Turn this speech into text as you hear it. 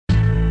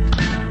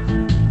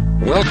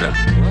Welcome.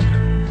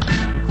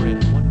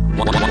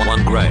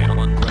 One Gram.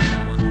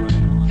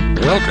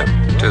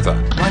 Welcome to the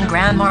One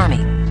Gram Army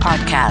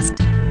Podcast.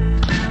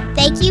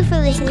 Thank you for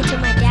listening to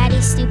my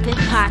daddy's stupid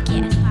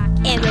podcast.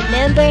 And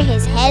remember,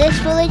 his head is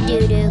full of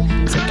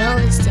doo-doo, so don't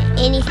listen to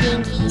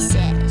anything he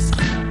says.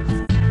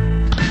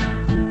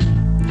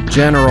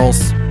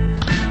 Generals,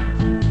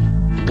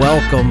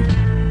 welcome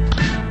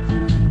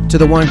to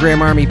the One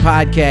Gram Army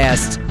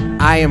Podcast.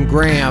 I am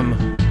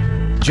Graham.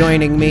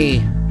 Joining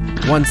me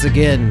once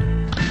again,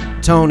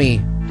 Tony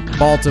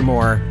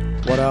Baltimore.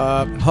 What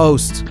up?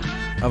 Host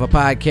of a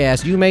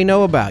podcast you may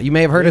know about. You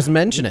may have heard us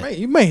mention it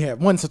You may have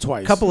once or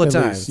twice. a couple of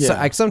at times. least,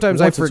 So, sometimes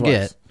Once I or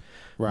forget. twice.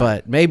 Right.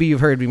 But maybe you've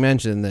heard me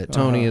mention that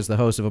Tony is the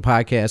host of a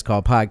podcast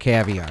called Pod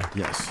Caviar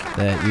Yes,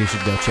 that you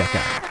should go check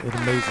out. an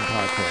amazing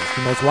podcast,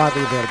 the most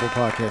widely available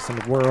podcast in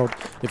the world.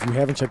 If you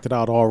haven't checked it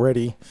out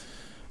already,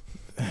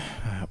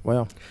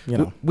 well, you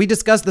know, We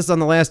discussed this on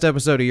the last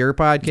episode of your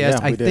podcast. Yeah,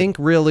 we I did. think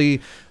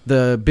really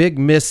the big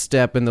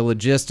misstep in the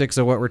logistics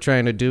of what we're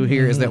trying to do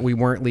here is that we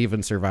weren't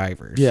leaving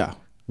survivors. yeah,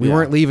 We yeah.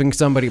 weren't leaving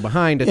somebody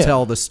behind to Yeah.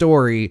 tell the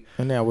story.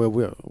 And now we'll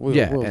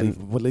Yeah, leave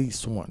and- at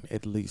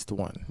least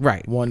one,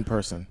 Right. one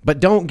person. But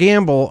don't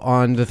gamble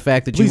on the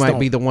fact that you Please might don't.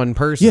 be the one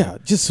person. Yeah,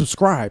 just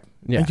subscribe.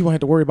 Yeah. And you won't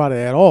have to worry about it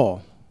at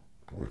all.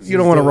 You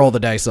don't want to roll the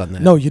dice on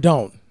that. No, you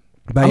don't.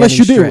 By Unless any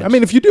you do. stretch. I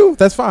mean, if you do,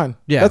 that's fine.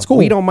 Yeah, that's cool.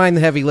 We don't mind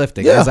the heavy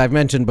lifting, Yeah. as I've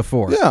mentioned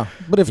before. Yeah,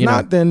 but if You know.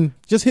 not, then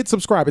just hit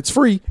subscribe. It's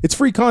free. It's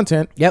free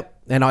content. Yep.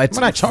 And it's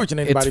We're not charging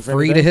anybody It's for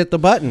free to anything. hit the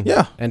button.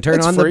 Yeah, And turn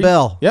it's on free. the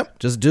bell. Yep.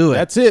 Just do it.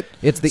 That's it.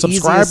 It's the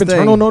subscribe easiest and thing.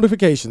 turn on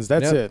notifications.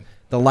 That's Yep. it.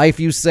 The life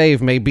you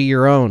save may be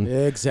your own.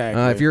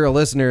 Exactly. If you're a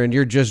listener and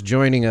you're just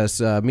joining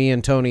us, me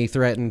and Tony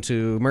threaten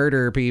to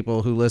murder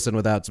people who listen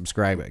without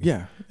subscribing.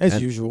 yeah, as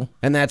usual.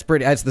 And that's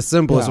that's the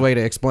simplest Yeah. way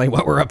to explain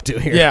what we're up to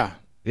here. Yeah,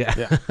 Yeah.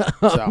 yeah.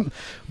 So,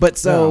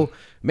 But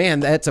man,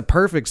 that's a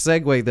perfect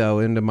segue though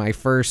into my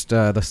first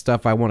the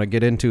stuff I want to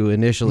get into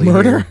initially.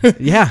 Murder? here.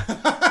 Yeah.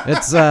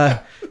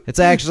 It's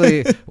actually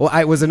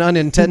it was an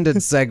unintended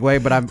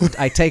segue, but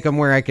I take them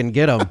where I can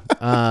get them.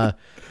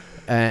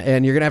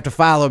 And you're gonna have to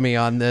follow me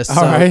on this.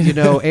 All right.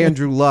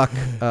 Andrew Luck,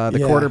 the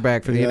Yeah,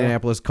 quarterback for the yeah.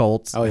 Indianapolis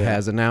Colts, Oh, yeah.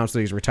 has announced that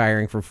he's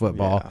retiring from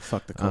football. Yeah,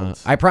 fuck the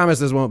Colts. I promise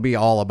this won't be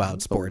all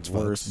about sports, the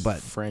folks, worst but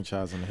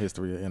franchise in the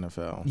history of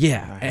NFL.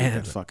 Yeah, I hate and-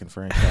 that fucking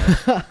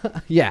franchise.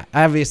 yeah,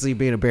 obviously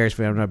being a Bears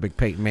fan, I'm not a big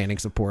Peyton Manning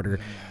supporter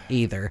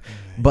either.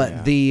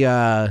 But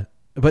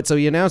so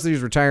he announced that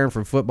he's retiring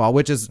from football,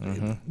 which is,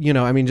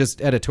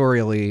 just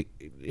editorially,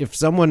 if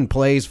someone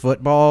plays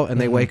football and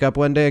they wake up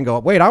one day and go,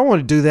 wait, I don't want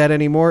to do that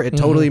anymore, it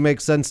totally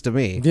makes sense to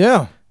me.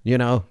 Yeah. You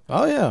know?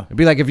 Oh yeah. It'd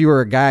be like if you were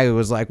a guy who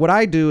was like, what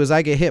I do is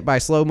I get hit by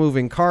slow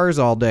moving cars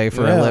all day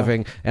for a Yeah.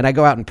 living, and I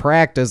go out and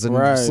practice, and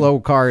Right. slow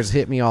cars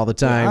hit me all the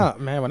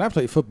time. Man, when I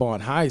played football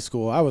in high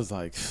school, I was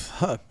like,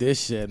 fuck this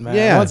shit, man.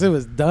 Yeah. Once it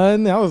was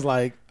done, I was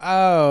like,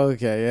 oh,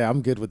 okay, yeah,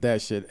 I'm good with that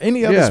shit.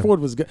 Any other Yeah. sport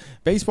was good.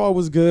 Baseball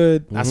was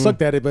good. I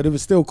sucked at it, but it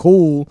was still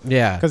cool.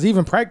 Yeah. Because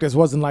even practice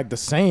wasn't like the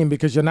same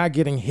because you're not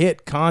getting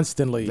hit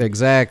constantly.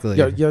 Exactly.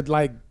 You're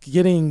like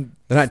getting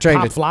They're not trying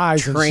pop to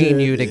flies and train shit.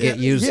 you to get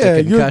used Yeah,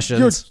 to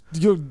concussions.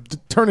 You're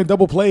turning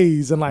double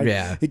plays and like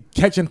Yeah.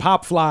 catching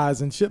pop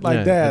flies and shit like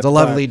Yeah, that. It's a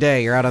lovely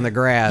day. You're out on the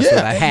grass with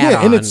a hat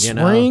on. and it's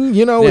spring,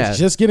 Yeah. it's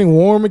just getting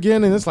warm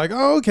again, and it's like,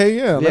 oh, okay,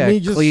 yeah, let me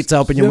just cleats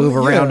helping you move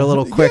around a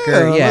little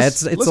quicker. Yeah,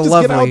 let's it's a just get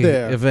lovely out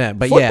there. event.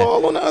 But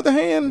football, on the other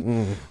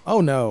hand,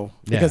 oh no,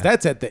 because Yeah.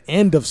 that's at the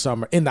end of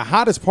summer, in the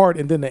hottest part,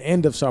 and then the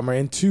end of summer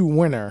into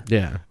winter.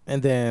 Yeah.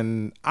 And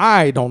then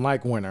I don't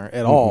like winter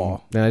at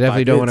all. And I definitely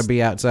Like, don't want to it's-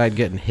 be outside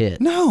getting hit.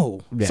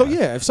 No. Yeah. So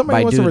yeah, if somebody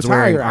By wants to dudes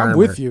wearing retire, I'm armor.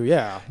 with you.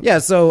 Yeah. Yeah,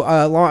 so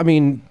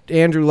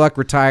Andrew Luck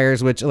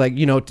retires, which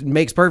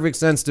makes perfect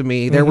sense to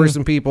me. There were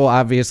some people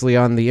obviously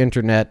on the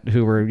internet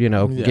who were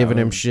giving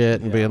him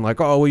shit and being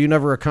like, "Oh, well, you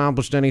never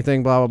accomplished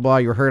anything, blah blah blah.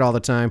 You were hurt all the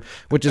time,"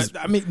 which is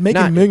I mean,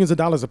 making not- millions of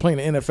dollars of playing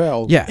in the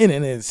NFL, Yeah. in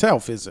and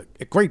itself is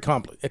a great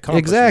accomplishment.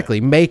 exactly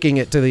making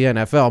it to the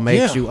NFL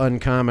makes Yeah. you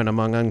uncommon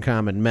among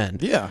uncommon men.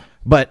 Yeah.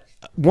 But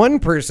one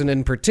person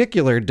in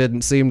particular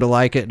didn't seem to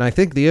like it, and I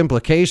think the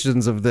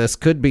implications of this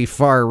could be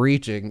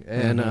far-reaching.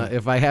 And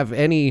if I have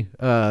any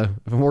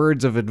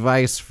words of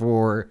advice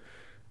for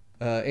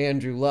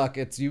Andrew Luck,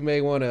 it's you may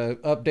want to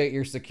update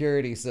your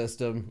security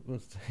system.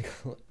 Let's take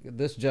a look.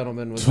 This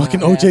gentleman was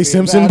Fucking not O.J. happy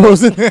Simpson,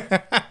 about it. bros.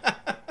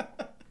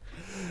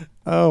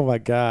 Oh my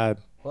God.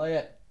 Play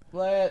it.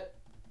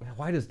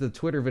 Why does the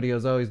Twitter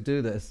videos always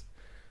do this?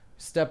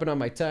 Stepping on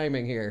my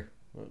timing here.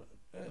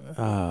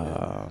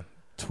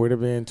 Twitter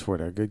being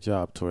Twitter. Good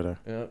job, Twitter.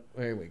 Yep,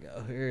 there we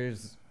go.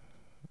 Here's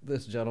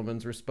this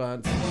gentleman's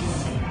response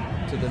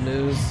to the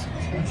news.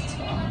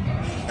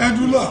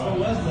 Andrew Luck,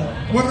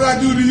 what did I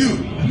do to you?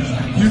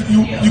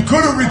 You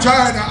could have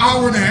retired an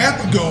hour and a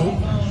half ago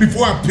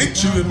before I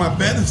picked you in my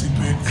fantasy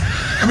picks.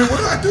 I mean, what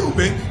did I do,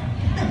 baby?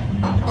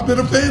 I've been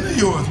a fan of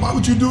yours. Why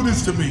would you do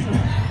this to me?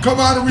 Come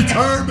out of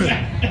retirement.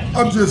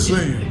 I'm just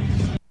saying.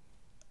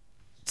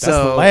 That's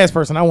the last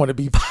person I want to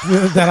be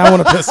that I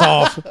want to piss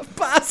off.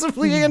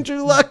 Possibly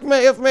Andrew Luck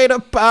may have made a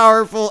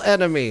powerful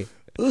enemy.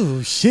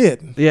 Ooh,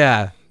 shit.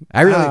 Yeah.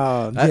 I really,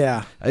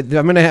 yeah. I'm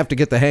gonna have to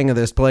get the hang of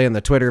this playing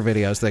the Twitter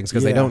videos things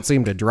because they Yeah. don't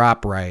seem to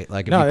drop right.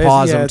 Like if No, you it's-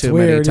 pause yeah, them it's too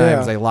weird, many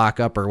times, yeah. they lock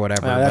up or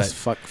whatever. That's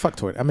but, fuck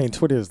Twitter. I mean,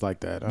 Twitter is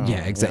like that.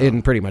 yeah, exactly.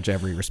 In pretty much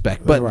every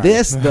respect. But Right.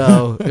 this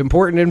though,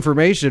 important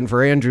information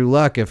for Andrew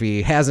Luck if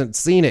he hasn't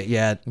seen it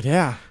yet.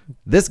 Yeah.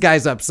 This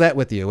guy's upset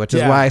with you, which is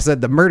Yeah. why I said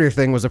the murder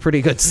thing was a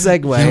pretty good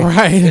segue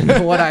Right.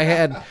 into what I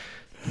had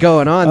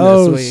going on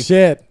Oh, this week.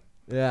 shit.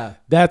 Yeah.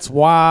 That's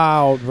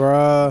wild,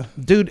 bruh.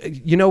 Dude,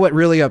 you know what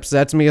really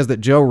upsets me is that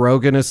Joe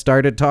Rogan has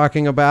started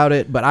talking about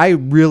it, but I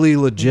really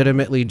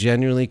legitimately,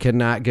 genuinely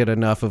cannot get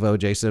enough of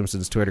OJ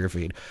Simpson's Twitter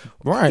feed.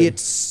 Right.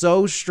 It's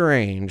so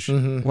strange,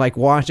 like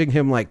watching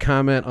him like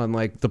comment on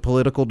like the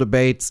political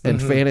debates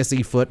and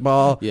fantasy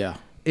football. Yeah.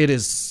 It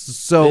is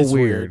so It's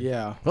weird.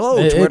 Yeah. Hello,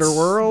 It's- Twitter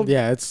world.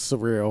 Yeah, it's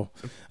surreal.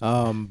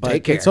 But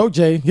Take care. it's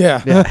OJ.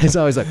 Yeah. Yeah, it's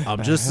always like,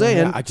 I'm just saying,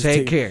 Yeah, I just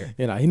take care.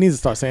 You know, he needs to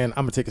start saying,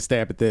 "I'm gonna take a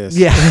stab at this."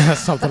 Yeah.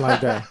 something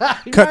like that.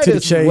 He Cut might to the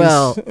as chase.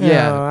 well.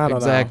 Yeah, I don't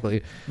exactly.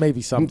 know.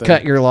 Maybe something.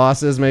 Cut your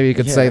losses. Maybe you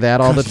could Yeah, say that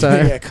all the cut-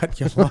 time. Yeah, cut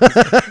your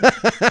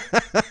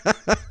losses.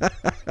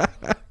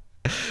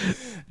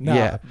 Nah,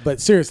 Yeah.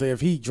 but seriously,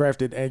 if he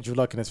drafted Andrew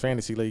Luck in his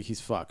fantasy league,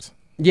 he's fucked.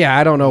 Yeah,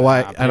 I don't know why.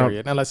 I don't.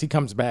 Period. Unless he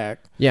comes back.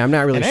 Yeah, I'm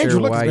not really And sure Andrew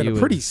Luck why has been you a would-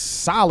 pretty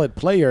solid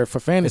player for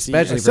fantasy,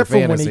 Especially for except for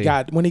when fantasy. he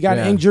got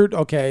Yeah. injured.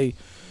 Okay,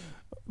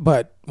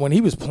 but when he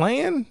was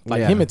playing,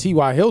 like Yeah. him and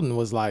T.Y. Hilton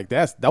was like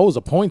those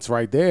are points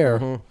right there.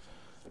 Yeah,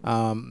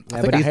 I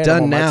think but I he's had him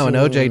done on my now, and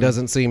OJ team.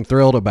 doesn't seem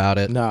thrilled about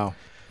it. No,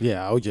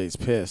 yeah, OJ's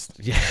pissed.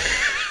 Yeah.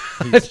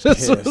 He's It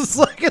just pissed. was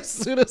like as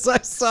soon as I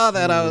saw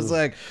that, I was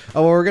like,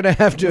 "Oh, well, we're gonna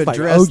have to It's like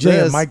address OJ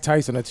this." and Mike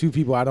Tyson are two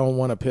people I don't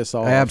want to piss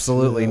off.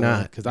 Absolutely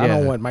not. Because I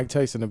don't Yeah. want Mike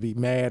Tyson to be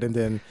mad and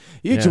then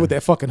he hit Yeah. you with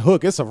that fucking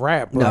hook. It's a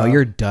wrap, bro. No,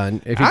 you're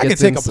done. If he I can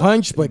gets take a ins-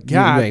 punch, but you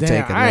god ain't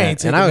damn, taking I that. ain't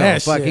taking and I don't that know,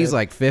 fuck, shit. he's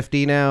like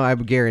 50 now. I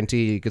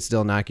guarantee he could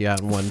still knock you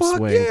out in one Fuck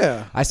swing.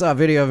 yeah. I saw a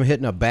video of him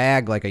hitting a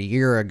bag like a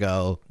year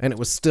ago, and it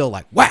was still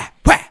like wah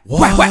wah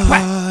wah wah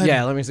wah.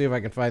 Yeah, let me see if I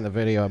can find the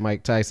video of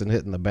Mike Tyson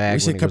hitting the bag. We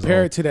should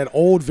compare it to that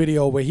old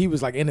video where he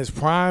was like in his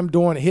prime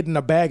hitting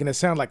a bag and it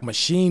sounded like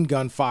machine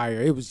gun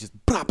fire. It was just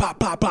blah, blah,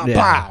 blah, blah, Yeah.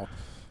 blah.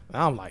 And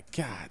I'm like,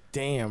 God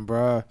damn,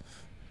 bro.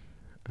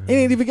 It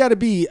ain't even got to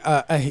be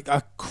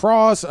a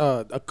cross,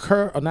 a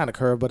curve, or not a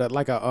curve, but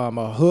like a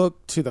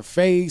hook to the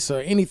face or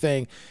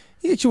anything.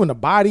 He hit you in the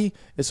body,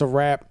 it's a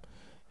wrap.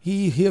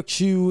 He hit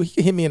you,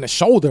 he hit me in the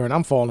shoulder and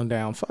I'm falling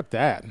down. Fuck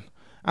that.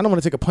 I don't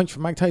want to take a punch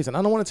from Mike Tyson.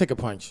 I don't want to take a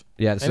punch.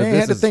 Yeah, so and then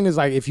this the is- thing is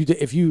like if you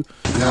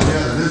Hold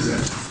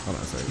on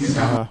a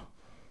second.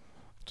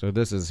 So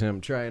this is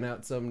him trying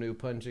out some new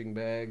punching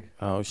bag.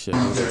 oh shit.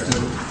 Oh,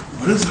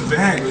 this is a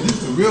bag.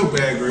 This is a real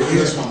bag right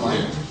here.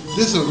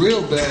 This is a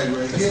real bag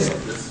right here.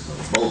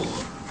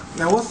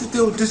 Now, what's the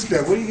deal with this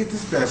bag? Where do you get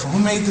this bag from? Who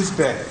made this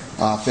bag?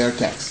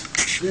 Fairtex.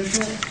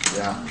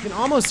 Yeah. You can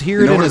almost hear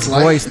You it know in what his it's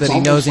like? voice It's that he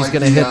knows he's almost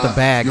going to like hit the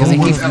bag because the he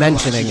old keeps one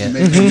mentioning it.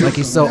 Apple Watches Like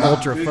he's so make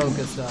ultra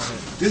focused on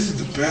it. This is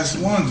the best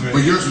ones right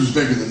But here. yours was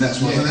bigger than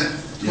this, wasn't it?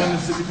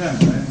 250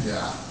 pounds, right?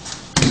 Yeah.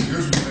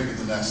 Yours was bigger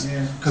than this.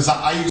 Yeah. Because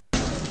I used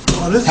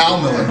Oh, this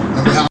Hal Miller.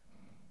 Remember Hal?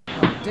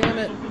 Damn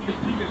it.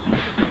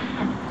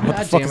 What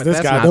the fuck is this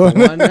that's guy not doing?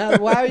 the one. Now,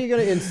 why are you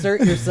going to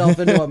insert yourself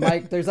into a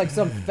mic? There's like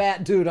some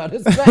fat dude on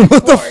his back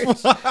porch.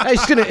 I'm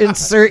just going to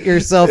insert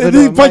yourself Is into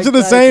he a Mike punching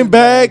the Tyson same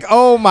bag?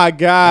 Oh my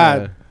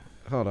god.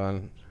 Hold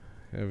on.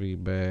 Heavy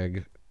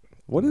bag.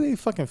 What do they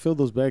fucking fill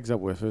those bags up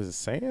with? Is it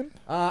sand?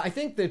 I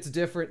think that's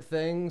different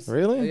things.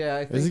 Really? Yeah,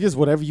 I think. Is it just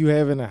whatever you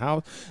have in the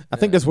house? I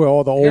think that's where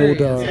all the Here old.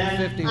 he is,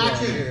 51.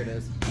 Here it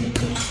is.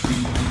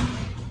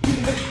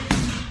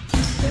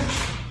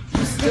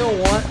 You still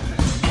want?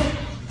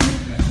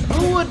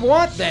 Who would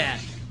want that?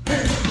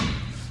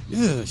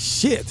 Ugh,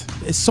 shit.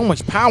 It's so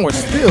much power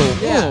still.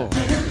 Yeah. Oh.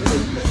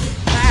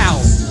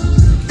 Ow.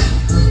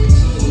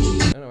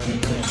 I don't know what I'm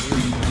doing.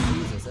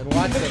 Jesus. And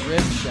watch the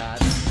rim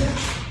shots.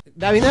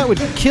 I mean, that would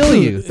kill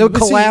you. That would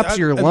But see, collapse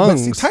your but see,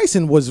 lungs.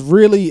 Tyson was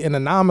really an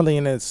anomaly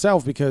in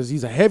itself because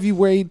he's a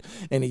heavyweight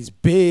and he's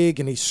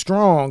big and he's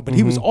strong, but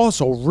he was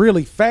also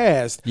really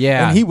fast. Mm-hmm.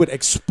 Yeah. and he would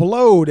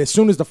explode as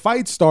soon as the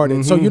fight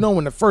started. So Mm-hmm. you know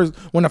when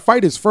the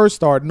fighters first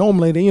start,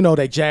 normally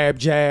they jab,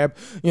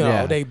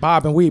 Yeah. they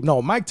bob and weave.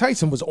 No, Mike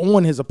Tyson was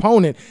on his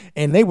opponent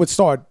and they would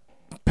start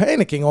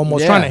panicking,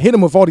 almost Yeah. trying to hit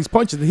him with all these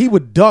punches. He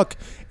would duck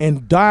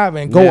and dive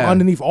and go Yeah.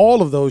 underneath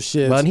all of those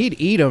shits. Well, and he'd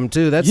eat them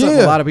too. That's something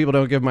Yeah. a lot of people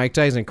don't give Mike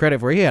Tyson credit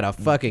for. He had a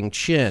fucking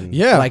chin.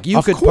 Yeah, like you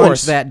of could course.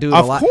 punch that dude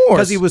Of a lot course.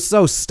 because he was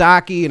so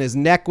stocky and his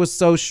neck was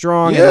so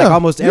strong. Yeah, And like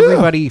almost yeah.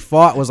 everybody he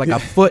fought was like a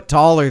foot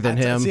taller than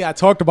him. See, I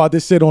talked about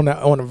this shit on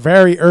a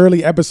very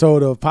early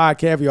episode of Pod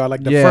Caviar,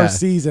 like the Yeah. first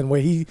season,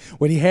 where he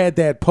had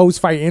that post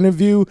fight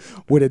interview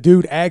where the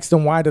dude asked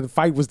him why the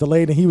fight was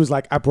delayed, and he was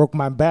like, "I broke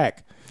my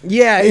back."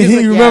 Yeah, You he's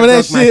like, remember "Yeah, I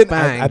that broke my shit?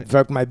 spine." I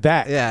broke my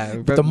back. Yeah, I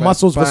but broke the my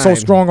muscles were so spine.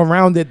 strong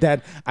around it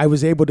that I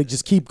was able to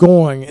just keep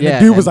going. And Yeah,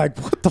 the dude was and-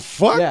 like, "What the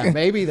fuck?" Yeah,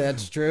 maybe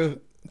that's true.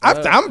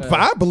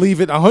 I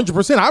believe it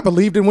 100%. I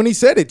believed it when he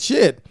said it.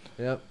 Shit.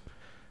 Yep.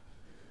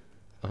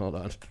 Hold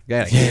on.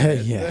 Gotta Yeah, get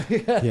it.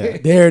 yeah, yeah.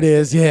 There it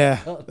is. Yeah.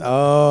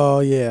 Oh,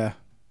 yeah.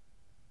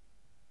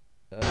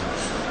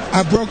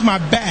 I broke my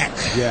back.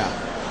 Yeah.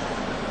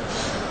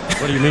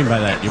 What do you mean by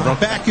that? You My broke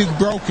back is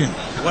broken.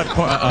 what?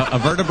 A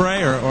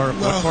vertebrae or what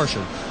Well,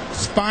 portion?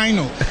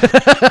 Spinal.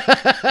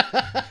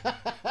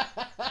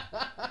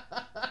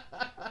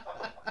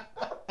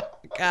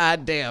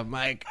 God damn,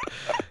 Mike.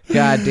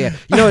 God damn.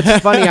 You know, it's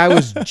funny. I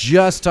was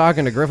just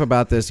talking to Griff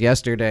about this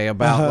yesterday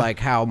about like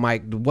how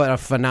what a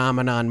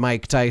phenomenon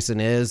Mike Tyson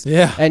is.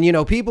 Yeah. And, you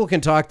know, people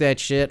can talk that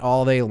shit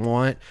all they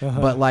want,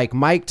 but like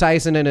Mike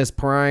Tyson in his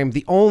prime,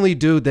 the only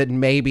dude that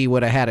maybe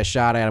would have had a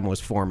shot at him was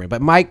Foreman.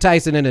 But Mike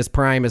Tyson in his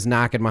prime is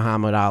knocking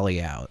Muhammad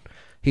Ali out.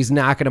 He's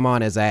knocking him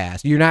on his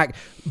ass. You're not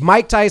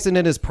Mike Tyson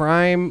in his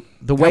prime.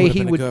 The way would've he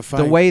been a would, good the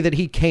fight. way that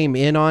he came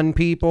in on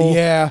people.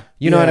 Yeah,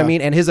 you know what I yeah.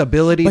 mean, and his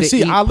ability But to see,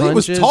 eat Ali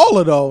was punches.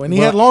 taller though, and he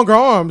Well, had longer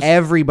arms.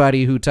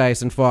 Everybody who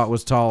Tyson fought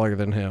was taller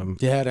than him.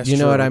 Yeah, that's you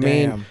know true, what I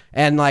mean. damn.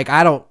 And like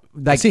I don't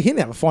like. See, he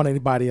never fought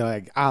anybody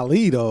like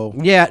Ali though.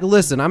 Yeah,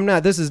 listen, I'm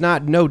not. This is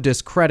not no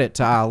discredit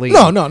to Ali.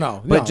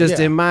 No. But just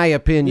yeah. in my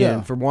opinion,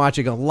 Yeah. from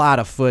watching a lot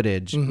of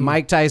footage,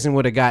 Mike Tyson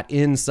would have got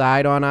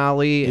inside on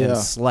Ali and Yeah.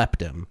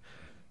 slept him.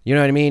 You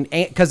know what I mean?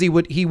 Because he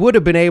would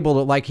have been able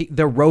to like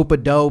the rope a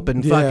dope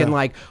and Yeah. fucking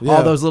like Yeah.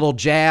 all those little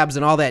jabs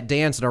and all that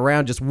dancing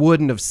around just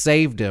wouldn't have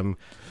saved him.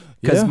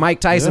 Because Yeah. Mike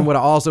Tyson Yeah. would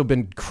have also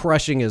been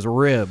crushing his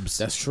ribs.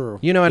 That's true.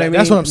 You know what I mean?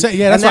 That's what I'm saying.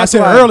 Yeah, that's And what I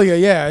said why- earlier.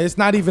 Yeah, it's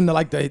not even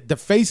like the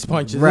face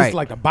punches. Right. It's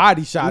like the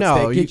body shots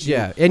No, that get you.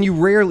 yeah, and you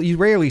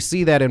rarely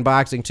see that in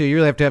boxing too. You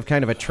really have to have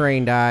kind of a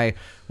trained eye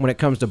when it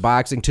comes to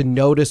boxing to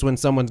notice when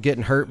someone's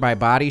getting hurt by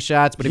body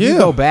shots. But if you Yeah.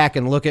 go back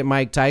and look at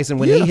Mike Tyson,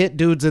 when he Yeah. hit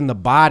dudes in the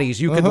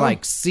bodies, you could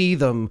like see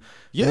them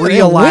Yeah, they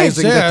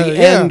realizing went, that the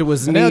yeah. end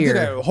was And they'll do near.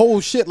 that whole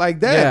shit like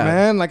that, Yeah.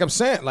 man. Like I'm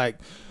saying, like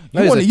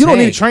That is a you don't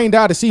need a tank. trained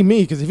eye to see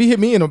me because if he hit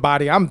me in the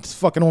body, I'm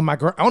fucking on the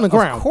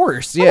ground. Of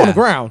course, I'm yeah, on the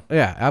ground.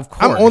 Yeah, of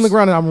course, I'm on the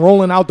ground and I'm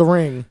rolling out the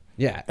ring.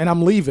 Yeah. And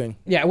I'm leaving.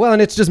 Yeah, well,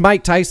 and it's just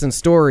Mike Tyson's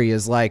story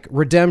is like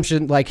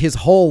redemption, like his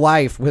whole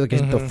life, with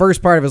the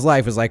first part of his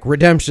life is like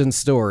redemption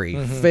story,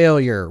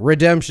 failure,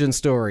 redemption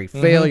story,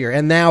 failure.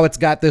 And now it's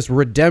got this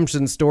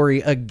redemption story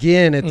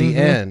again at the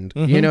end.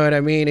 You know what I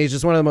mean? He's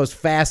just one of the most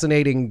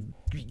fascinating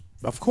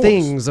Of course.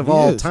 things of He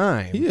all is.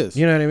 time. He is.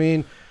 You know what I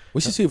mean? We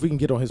should see if we can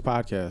get on his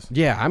podcast.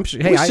 Yeah, I'm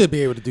sure. Hey, We should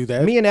be able to do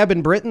that. Me and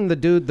Eben Britton, the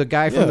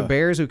guy from Yeah. the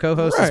Bears who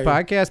co-hosts this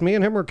Right. podcast, me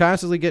and him were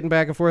constantly getting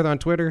back and forth on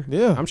Twitter.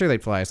 Yeah. I'm sure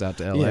they'd fly us out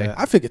to LA. Yeah,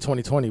 I figured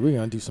 2020 we're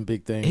gonna do some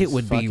big things. It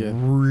would Fuck be it.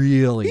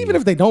 really, Even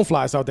if they don't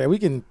fly us out there, we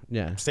can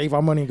Yeah. save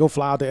our money and go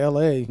fly out to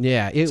LA.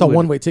 Yeah, it it's a would-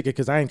 one-way ticket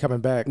because I ain't coming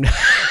back.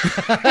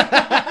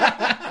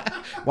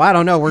 Well, I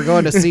don't know. We're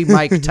going to see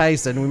Mike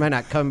Tyson. We might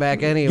not come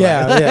back anyway.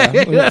 yeah. You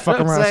We know might fuck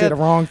what I'm around, say saying? the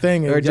wrong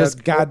thing, and Or just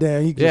just-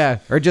 goddamn. You just, Yeah,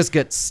 or just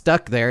get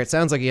stuck there. It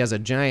sounds like he has a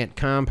giant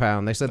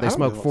compound. They said they I don't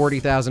smoke give a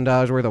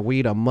 $40,000 worth of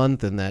weed a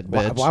month in that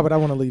bitch. Why would I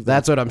want to leave?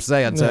 That's what I'm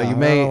saying. So Yeah, you I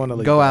may don't wanna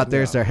leave go that. out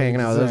there, Yeah. start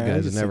hanging out with those Exactly.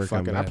 guys, Just and never say,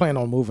 come fuck it. I back. plan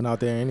on moving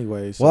out there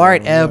anyway. So, Well, all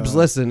right, yeah. Ebbs.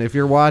 Listen, if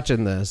you're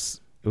watching this,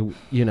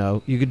 you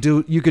know you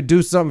could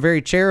do something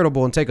very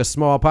charitable and take a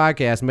small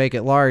podcast, make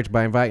it large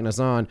by inviting us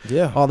on.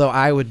 Yeah. Although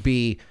I would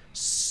be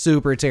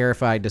super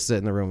terrified to sit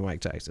in the room with Mike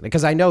Tyson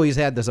because I know he's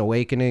had this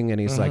awakening and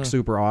he's like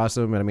super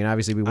awesome. And I mean,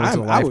 obviously, we once in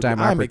a lifetime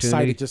I'm opportunity.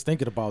 excited just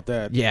thinking about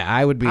that. Yeah,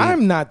 I would be.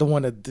 I'm not the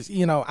one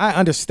that, I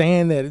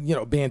understand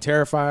that, being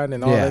terrified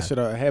and all Yeah. that shit,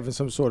 or having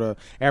some sort of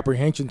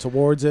apprehension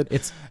towards it.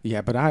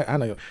 But I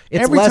know.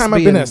 It's Every less time I've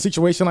been in being- a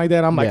situation like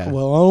that, I'm like, Yeah.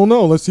 well, I don't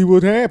know. Let's see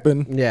what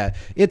happened. Yeah,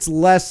 it's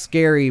less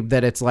scary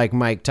that it's like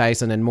Mike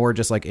Tyson and more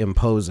just like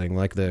imposing,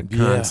 like the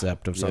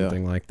concept of Yeah.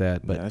 something like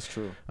that. But Yeah, that's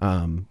true.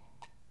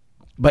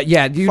 But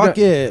yeah, you Fuck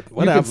know, it, You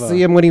whatever. could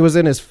see him when he was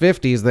in his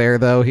 50s. There,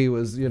 though, he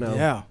was,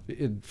 Yeah.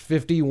 in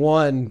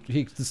 51.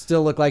 He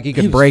still looked like he He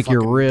could was break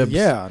your fucking- ribs.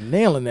 Yeah,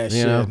 nailing that You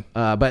shit. know,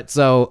 but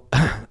so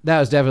that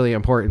was definitely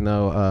important,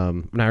 though.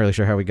 I'm not really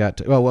sure how we got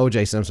to. Well,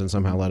 O.J. Simpson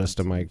somehow led us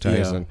to Mike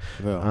Tyson.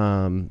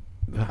 Yeah.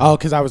 Oh,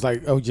 because I was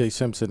like O.J.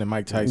 Simpson and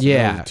Mike Tyson.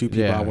 Yeah, Those are two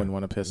people yeah. I wouldn't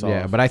want to piss off.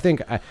 Yeah, but I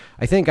think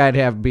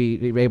I'd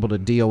be able to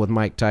deal with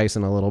Mike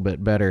Tyson a little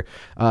bit better.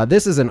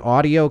 This is an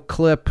audio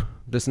clip.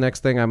 This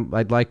next thing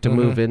I'd like to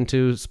move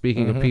into,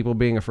 speaking of people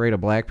being afraid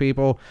of black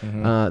people,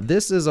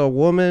 this is a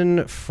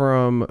woman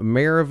from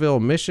Maryville,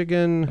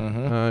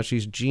 Michigan.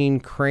 She's Jean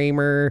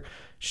Kramer.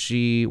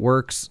 She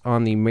works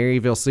on the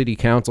Maryville City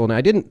Council.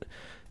 And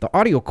the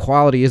audio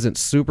quality isn't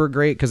super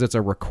great because it's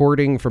a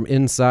recording from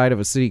inside of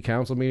a city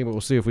council meeting, but we'll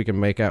see if we can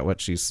make out what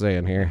she's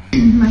saying here.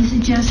 My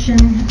suggestion,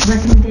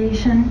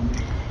 recommendation,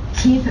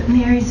 keep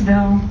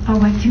Marysville a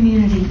white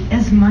community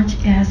as much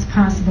as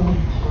possible.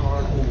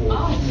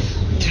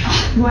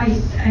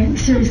 White,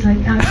 seriously,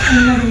 in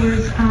other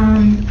words,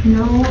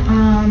 no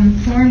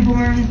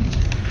foreign-born,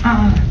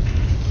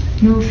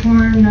 no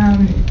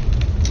foreign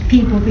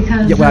people,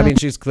 because... Yeah, well, I mean,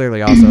 she's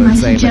clearly also My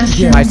saying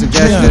suggestion- my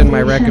suggestion, my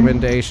Yeah.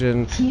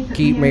 recommendation,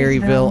 keep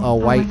Maryville a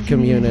white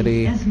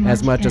community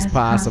as much as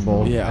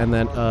possible. Yeah. And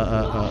then,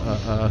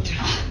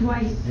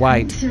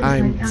 White.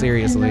 I'm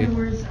seriously. In other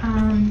words,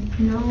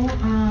 no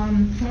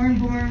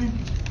foreign-born,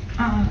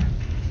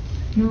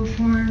 no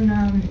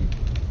foreign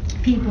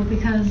people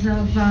because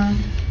of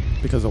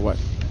Because of what?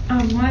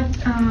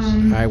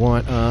 I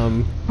want how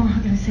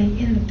can I say,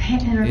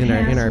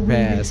 in our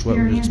past, what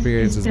we've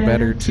experienced is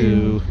better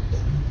to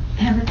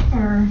have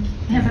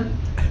it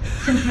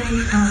simply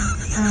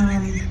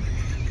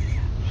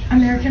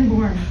American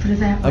born, put it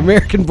that way.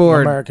 American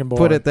born. American born.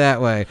 Put it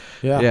that way.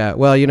 Yeah. Yeah.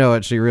 Well, you know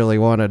what she really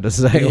wanted to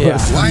say Yeah.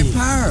 was White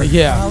power.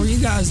 Yeah. How are you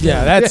guys doing?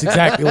 Yeah, that's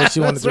exactly what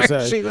she wanted that's to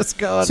where say. she was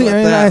going See, with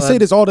and that I say one.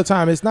 this all the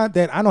time. It's not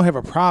that I don't have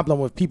a problem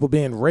with people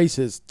being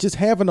racist. Just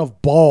have enough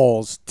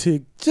balls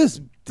to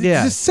just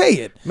say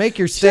it. Make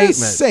your statement.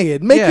 Just say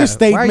it. Make Yeah. your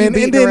statement. Why are you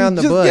beating and then around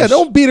the just, bush? Yeah,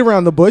 don't beat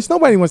around the bush.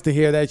 Nobody wants to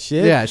hear that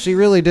shit. Yeah, she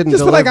really didn't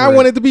Just feel deliver like I it.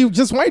 want it to be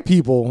just white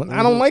people.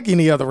 I don't like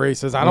any other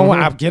races. I don't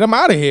want to get them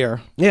out of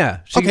here. Yeah.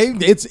 Okay,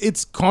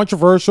 it's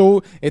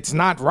controversial. It's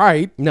not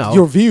right. No.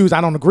 Your views,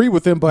 I don't agree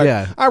with them, but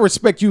Yeah. I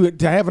respect you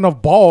to have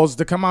enough balls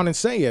to come out and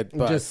say it.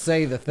 But Just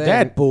say the thing.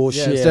 that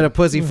bullshit. Yeah, instead of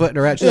pussyfooting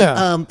around. She's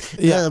Yeah.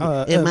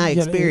 like, in my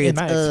experience.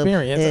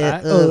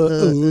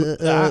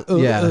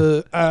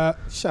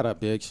 Shut up,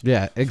 bitch.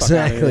 Yeah, outta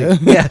exactly. here.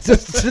 Yeah,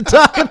 just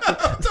talking.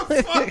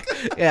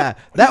 Yeah,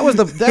 that was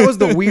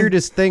the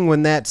weirdest thing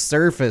when that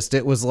surfaced.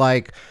 It was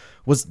like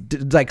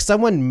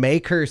someone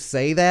make her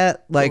say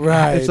that? Like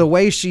Right. it's the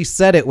way she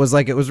said it was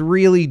like it was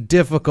really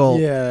difficult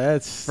Yeah,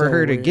 that's for so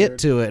her to weird. get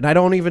to it, and I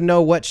don't even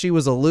know what she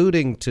was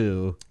alluding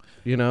to.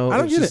 You know, I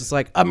don't it's get just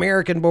like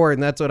American born.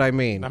 That's what I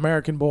mean.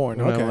 American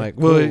born. And I'm Okay, like,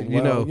 cool.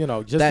 well, you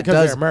know, just that because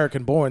does- they're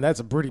American born, that's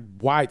a pretty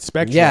wide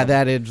spectrum. Yeah,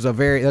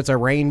 that's a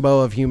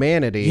rainbow of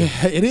humanity.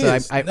 Yeah, it So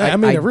is. I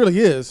mean, it really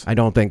is. I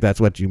don't think that's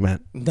what you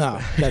meant. No,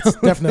 that's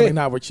definitely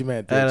not what you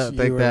meant. I bitch. don't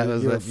think that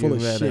was you're what full you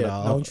of meant shit. at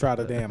all. Don't try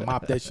to damn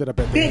mop that shit up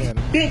at the end.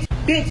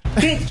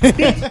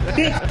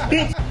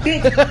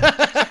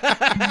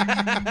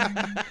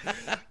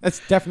 That's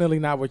definitely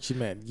not what you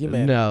meant. You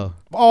meant No.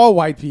 all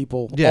white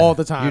people Yeah, all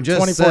the time. You just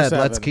 24/7. said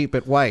let's keep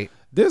it white.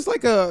 There's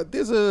like a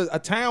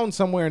town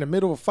somewhere in the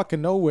middle of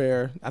fucking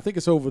nowhere. I think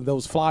it's over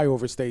those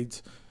flyover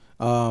states.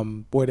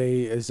 Where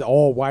it's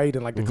all white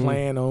and like the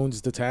Klan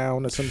owns the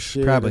town or some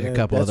shit. Probably a and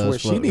couple of that's those where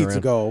she floating needs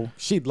to go.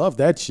 She'd love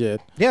that shit.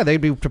 Yeah,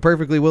 they'd be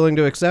perfectly willing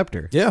to accept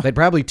her. Yeah. They'd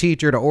probably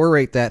teach her to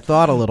orate that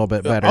thought a little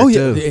bit better. Oh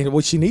too. yeah, and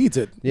what she needs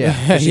it.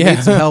 Yeah, she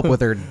needs some help with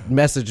her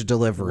message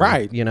delivery.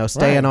 Right, You know,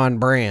 staying right. on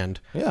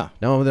brand. Yeah.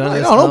 No,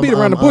 Don't beat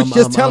around the bush.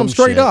 Just tell them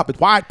straight shit. up. It's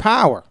white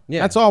power.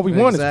 Yeah, That's all we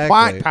want is exactly.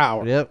 white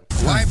power. Yep.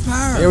 White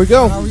power. Here we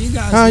go. How are you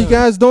guys How doing? you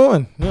guys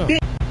doing?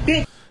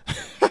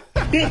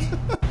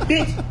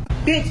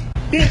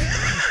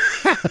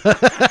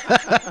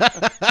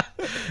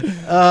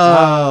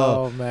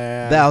 Oh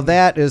man. Now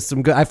that is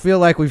some good. I feel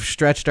like we've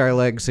stretched our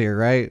legs here,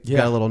 right? Yeah.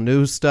 Got a little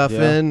new stuff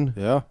Yeah. in.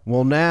 Yeah.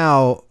 Well,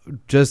 now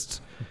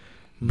just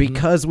Mm-hmm.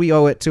 because we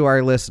owe it to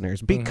our listeners,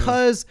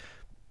 because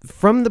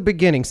from the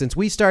beginning, since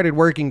we started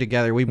working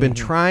together, we've been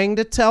trying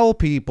to tell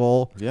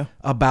people Mm-hmm. Yeah.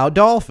 about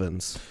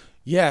dolphins.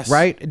 Yes.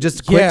 Right?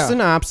 Just a quick Yeah.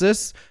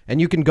 synopsis, and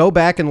you can go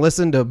back and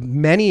listen to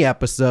many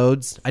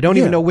episodes. I don't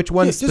even know which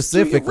one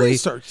specifically.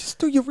 Just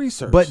do your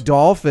research. But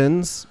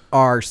dolphins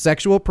are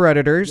sexual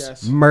predators,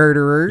 Yes.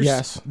 murderers.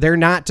 Yes. They're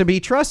not to be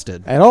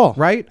trusted. At all.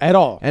 Right? At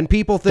all. And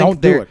people Don't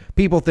think do they're it.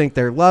 people think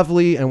they're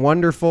lovely and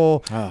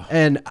wonderful. Ah.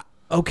 And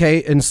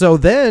okay, and so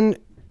then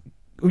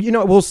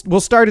we'll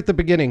start at the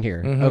beginning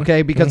here, Mm-hmm.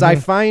 okay? Because I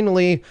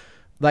finally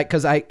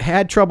because I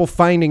had trouble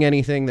finding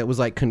anything that was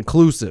like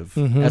conclusive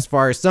as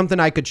far as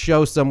something I could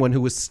show someone who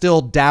was still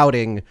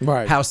doubting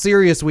Right. how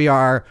serious we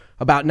are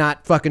about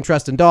not fucking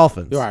trusting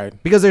dolphins. Right.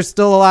 Because there's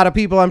still a lot of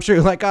people I'm sure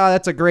like, oh,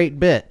 that's a great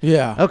bit.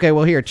 Yeah. Okay,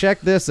 well here,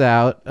 check this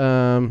out.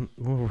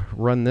 We'll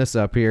run this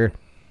up here.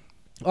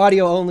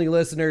 Audio only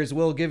listeners,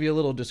 will give you a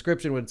little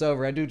description when it's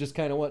over. I do just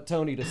kind of want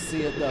Tony to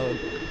see it though.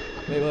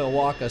 Maybe he'll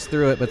walk us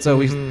through it. But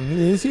so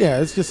It's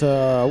just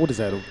what is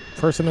that? A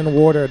person in the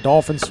water, a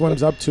dolphin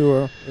swims up to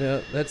her. yeah,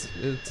 it's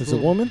It's a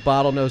woman?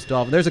 bottlenose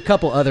dolphin. There's a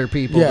couple other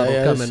people Yeah, that'll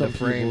yeah, come there's into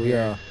some frame people,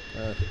 here.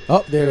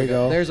 Oh, there we we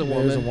go. go. There's a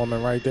There's a woman.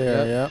 woman right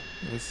there. Yep.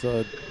 Yeah. It's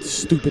a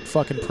stupid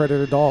fucking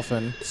predator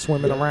dolphin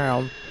swimming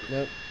around.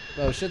 Yep.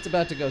 Oh, shit's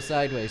about to go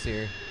sideways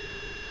here.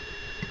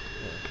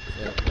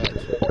 Yeah,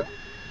 watch.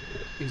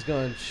 He's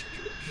going.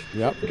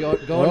 Yep.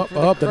 Going Up, for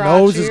up. the The crotch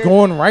nose is here.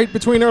 going right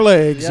between her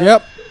legs.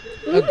 Yep.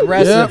 Yep.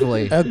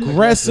 Aggressively. Yep.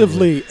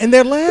 Aggressively. And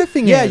they're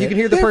laughing Yeah, at you it. can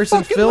hear the They're person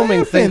fucking filming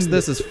laughing. thinks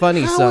this is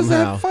funny How somehow. is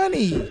that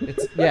funny?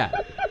 It's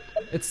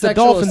It's The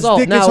sexual dolphin's assault.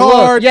 dick Now is look,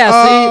 hard. yeah,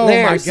 Oh, see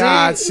there. my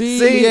God.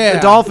 See, yeah. the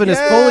dolphin is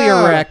fully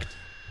Yeah. erect.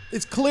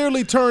 It's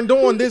clearly turned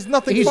on. There's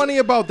nothing funny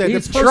about that.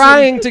 He's The person-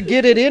 trying to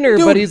get it in her,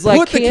 Dude, but he's like,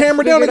 put the can't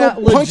camera down figure and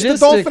it go out punch the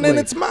dolphin in logistically.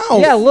 its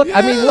mouth. Yeah, look.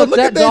 I mean, Yeah, look. look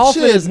That at that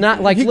dolphin shit. is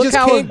not like. He Look just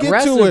how can't get to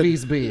aggressive it.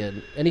 he's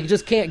being, and he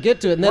just can't get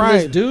to it. And then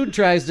this Right. dude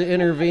tries to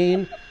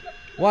intervene.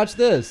 Watch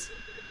this.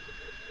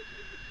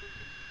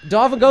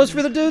 Dolphin goes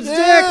for the dude's dick.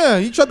 Yeah,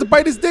 he tried to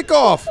bite his dick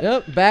off.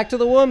 Yep. Back to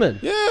the woman.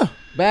 Yeah.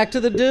 Back to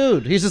the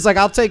dude. He's just like,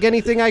 I'll take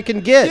anything I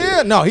can get.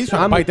 Yeah, no, he's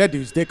trying I'm- to bite that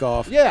dude's dick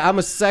off. Yeah, I'm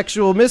a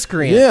sexual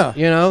miscreant. Yeah,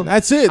 you know,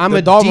 that's it. I'm the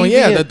a dolphin.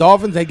 Yeah, deviant. the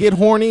dolphins, they get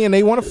horny and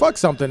they want to fuck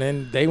something,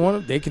 and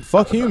they can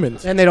fuck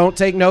humans. And they don't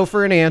take no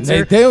for an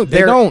answer. They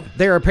don't.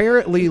 They're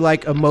apparently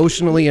like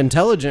emotionally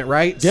intelligent,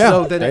 right? Yeah,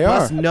 so then they it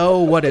must are. know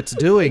what it's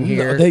doing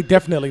here. No, they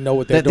definitely know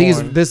what they're that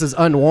doing. this is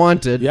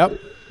unwanted. Yep.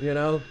 You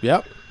know.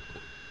 Yep.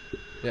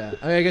 Yeah.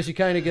 I mean, I guess you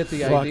kind of get the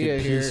Fucking idea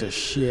piece here. of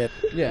shit.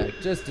 Yeah,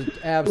 just an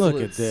absolute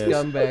Look at this.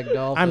 scumbag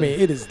dolphin. I mean,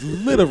 it is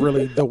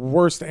literally the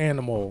worst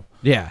animal.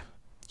 yeah.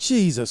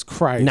 Jesus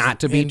Christ. Not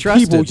to be and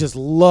trusted. People just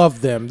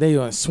love them. They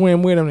gonna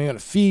swim with them. They're gonna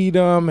feed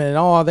them and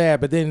all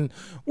that. But then,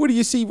 what do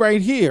you see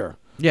right here?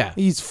 Yeah.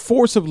 He's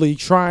forcibly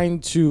trying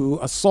to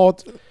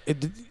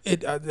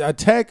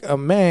attack a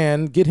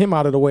man, get him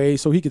out of the way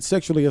so he could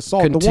sexually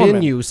assault the woman.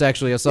 Continue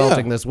sexually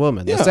assaulting Yeah. this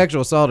woman. The Yeah.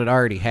 sexual assault had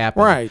already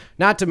happened. Right.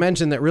 Not to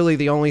mention that really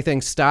the only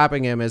thing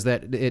stopping him is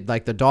that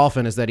like the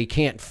dolphin is that he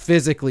can't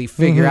physically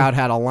figure Mm-hmm. out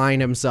how to line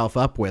himself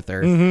up with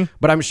her.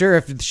 But I'm sure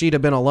if she'd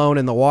have been alone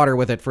in the water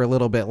with it for a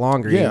little bit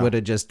longer, Yeah. he would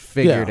have just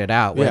figured Yeah. it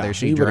out, Yeah, whether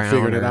she he would've drowned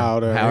figured it or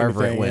out or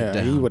however anything. it went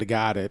Yeah, down. He would have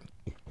got it.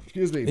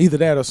 Excuse me. Either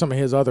that or some of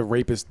his other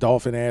rapist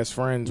dolphin ass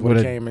friends would have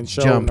Would've came and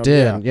showed jumped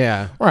him. in.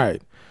 Yeah.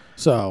 Right.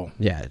 So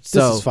Yeah. this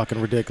So is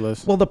fucking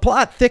ridiculous. Well, the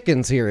plot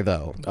thickens here,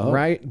 though,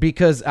 right?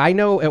 Because I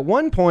know at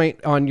one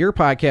point on your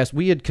podcast,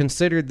 we had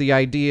considered the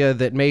idea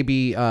that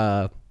maybe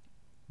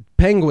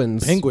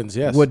penguins,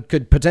 Yes.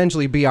 could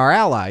potentially be our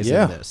allies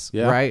in this,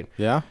 yeah. right?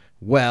 Yeah.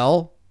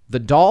 Well, the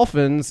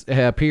dolphins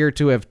appear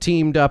to have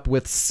teamed up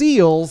with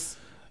seals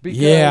because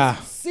Yeah.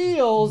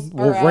 seals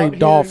Will are out rape here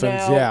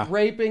dolphins, now yeah.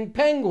 raping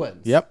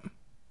penguins. Yep.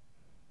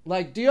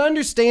 Like, do you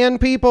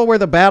understand, people, where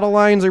the battle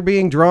lines are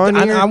being drawn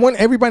here? I want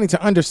everybody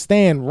to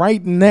understand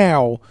right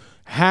now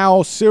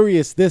how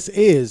serious this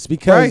is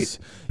because Right.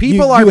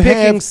 People are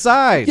picking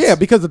sides. Yeah,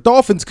 because the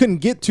dolphins couldn't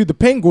get to the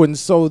penguins,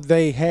 so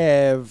they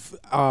have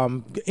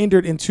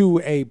entered into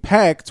a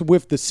pact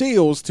with the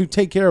seals to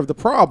take care of the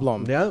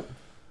problem. Yep.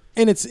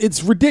 And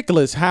it's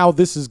ridiculous how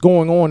this is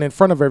going on in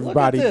front of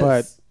everybody. Look at But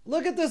this.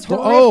 Look at this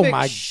horrific oh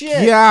my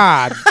shit.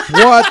 god,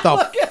 what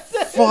the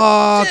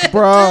fuck,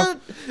 bro?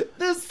 Dude,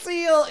 this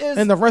seal is.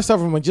 And the rest of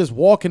them are just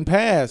walking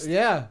past.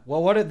 yeah.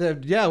 Well, what are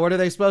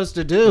they supposed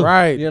to do?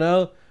 Right. You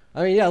know.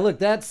 I mean, yeah. Look,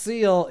 that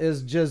seal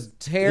is just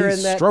tearing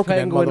He's that stroking that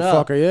penguin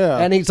up. motherfucker, yeah.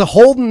 And he's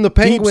holding the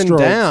penguin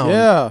strokes, down.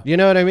 yeah. You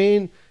know what I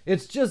mean?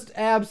 It's just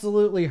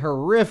absolutely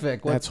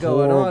horrific what's That's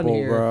going on horrible,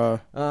 here.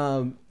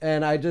 bruh.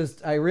 And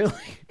I really.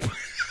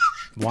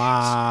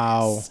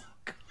 Wow.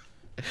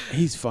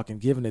 He's fucking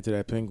giving it to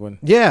that penguin.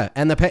 Yeah,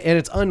 and and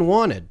it's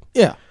unwanted.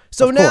 Yeah.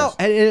 So of now, course.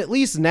 and at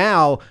least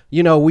now,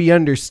 you know, we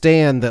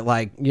understand that,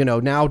 like, you know,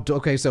 now,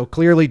 okay, so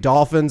clearly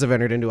dolphins have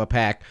entered into a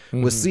pact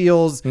with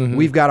seals.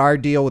 We've got our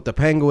deal with the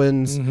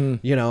penguins,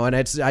 you know, and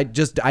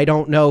I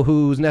don't know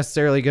who's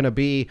necessarily going to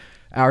be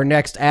our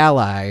next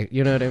ally.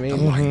 You know what I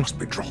mean? line must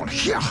be drawn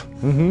here.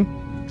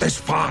 This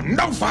far,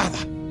 no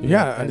farther.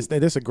 Yeah,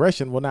 understand this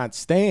aggression will not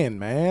stand,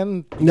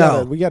 man.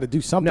 No. We got to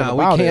do something No,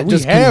 we about can't it.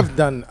 just We have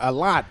done a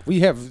lot. We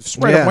have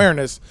spread Yeah.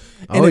 awareness,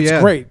 and it's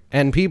great.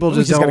 And people We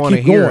just don't gotta want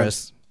to keep hear going.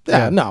 us.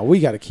 Yeah, no,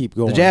 we got to keep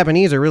going. The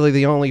Japanese are really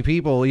the only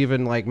people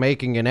even like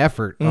making an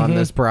effort on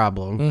this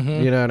problem.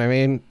 You know what I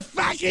mean?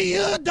 Fuck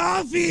you,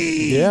 Dolphin!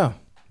 Yeah,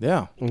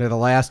 yeah. They're the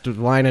last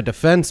line of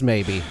defense,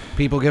 maybe.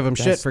 People give them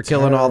shit That's for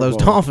killing all those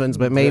terrible. dolphins,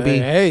 but maybe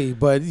Hey,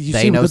 but you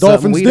they see know what the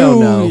something dolphins we do. don't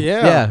know.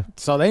 Yeah. Yeah.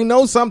 So they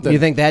know something. you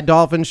think that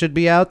dolphin should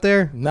be out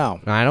there? No.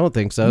 I don't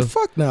think so.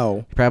 Fuck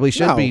no. Probably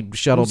should No. be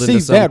shuttled You into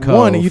see some that cove.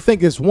 one, and you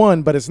think it's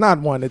one, but it's not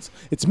one.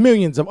 It's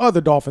millions of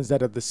other dolphins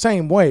that are the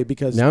same way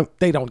because Nope.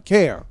 they don't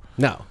care.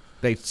 No,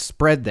 they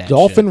spread that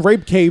Dolphin shit.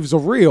 rape caves are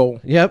real.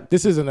 Yep.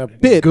 This isn't a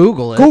bit.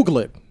 Google it. Google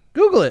it.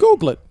 Google it.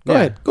 Google it. Go Yeah.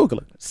 ahead. Google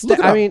it. Look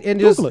it I up. mean, and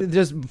Google it.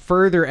 just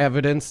further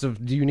evidence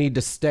of you need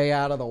to stay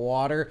out of the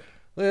water.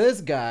 Look at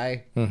this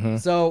guy. Mm-hmm.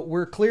 So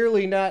we're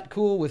clearly not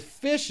cool with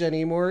fish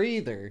anymore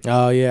either.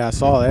 Oh yeah, I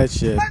saw that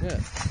shit. Yeah. Look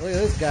at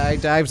this guy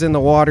dives in the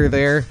water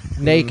there,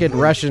 naked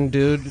Russian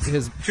dude.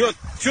 His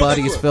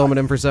buddy's filming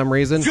him for some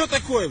reason.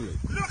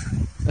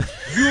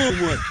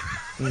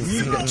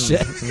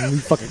 Shit. And he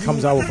fucking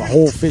comes out with a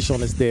whole fish on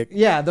his dick.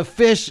 Yeah, the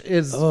fish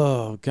is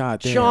Oh god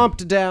damn.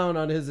 chomped down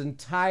on his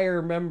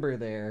entire member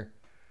there.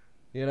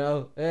 You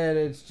know, and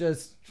it's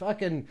just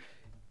fucking.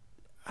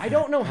 I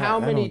don't know how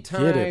I many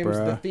don't get it, times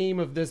the bruh. theme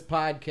of this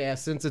podcast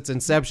since its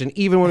inception,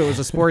 even when it was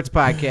a sports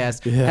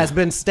podcast, Yeah. has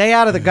been stay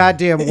out of the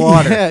goddamn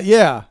water.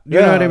 Yeah. You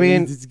know what I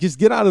mean? Just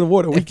get out of the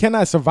water. We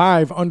cannot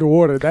survive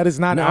underwater. That is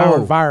not our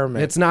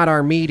environment. It's not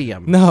our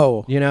medium.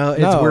 No. You know,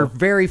 it's, No. we're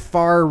very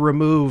far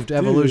removed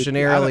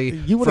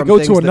evolutionarily. You want to from go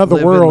things to that another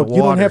live in the world, you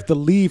don't water. have to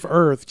leave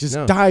Earth. Just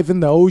No. dive in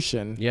the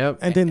ocean. Yep.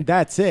 And then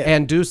that's it.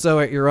 And do so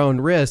at your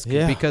own risk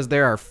Yeah. because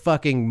there are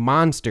fucking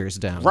monsters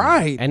down there.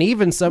 Right. And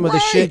even some of the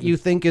shit you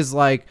think is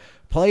like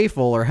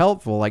playful or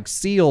helpful, like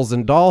seals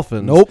and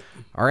dolphins. Nope.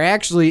 Are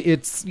actually,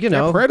 it's, you They're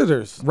know,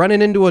 predators.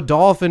 running into a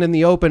dolphin in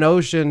the open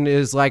ocean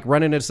is like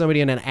running into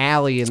somebody in an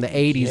alley in the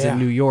 80s Yeah. in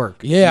New York.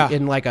 Yeah.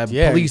 In like a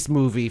Yeah. police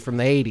movie from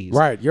the 80s.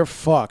 Right. You're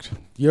fucked.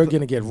 You're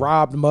gonna get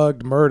robbed,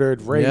 mugged,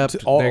 murdered, raped,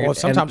 Yep, or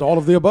sometimes all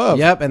of the above.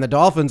 Yep, and the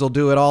dolphins will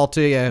do it all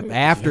to you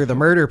after the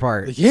murder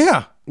part.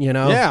 Yeah. You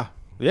know? Yeah.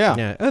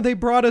 Yeah. Oh, they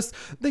brought us,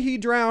 he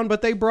drowned,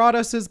 but they brought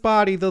us his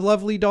body. The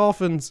lovely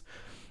dolphins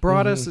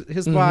brought us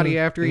his body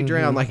after he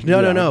drowned. Like,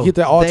 no. You get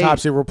the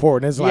autopsy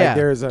report, and it's like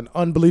there's an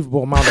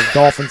unbelievable amount of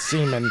dolphin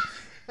semen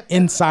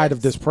inside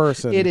of this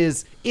person. It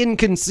is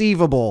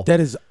inconceivable. That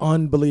is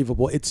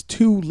unbelievable. It's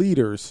 2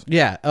 liters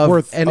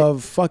worth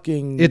of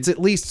fucking It's at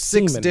least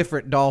 6 semen.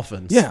 different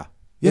dolphins. Yeah.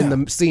 In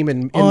the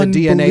semen, in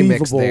the DNA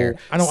mix there.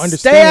 I don't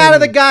understand. Stay out of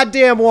the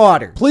goddamn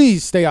water.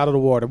 Please stay out of the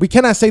water. We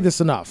cannot say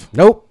this enough.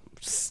 Nope.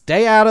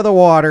 Stay out of the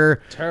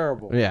water.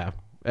 Terrible. Yeah.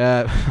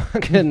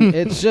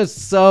 It's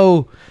just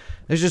so...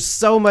 There's just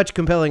so much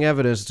compelling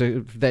evidence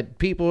that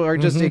people are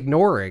just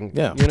ignoring.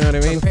 Yeah. You know what I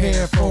mean?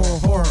 Prepare for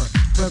horror.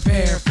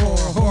 Prepare for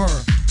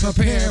horror.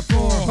 Prepare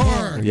for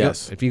horror.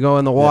 Yes. If you go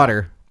in the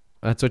water,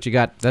 that's what you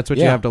got. That's what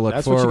you have to look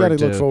forward to. That's what you got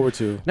to look forward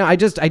to. No, I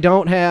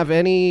don't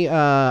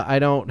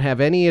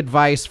have any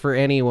advice for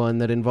anyone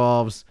that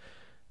involves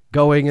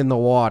going in the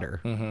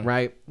water.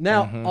 Right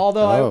now,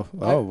 although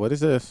what is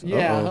this?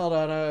 Yeah, hold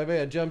on. I may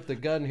have jumped the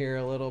gun here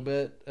a little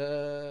bit.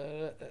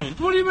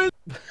 What do you mean?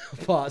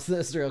 Pause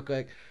this real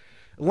quick.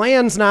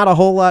 Land's not a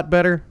whole lot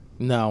better.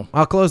 No.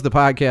 I'll close the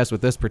podcast with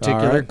this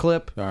particular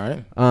clip. All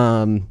right.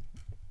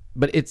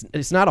 But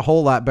it's not a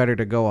whole lot better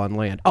to go on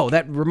land. Oh,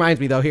 that reminds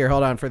me though. Here,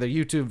 hold on, for the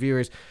YouTube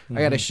viewers, I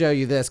got to show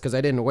you this because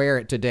I didn't wear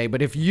it today.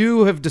 But if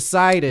you have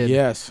decided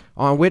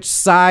on which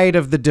side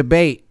of the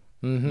debate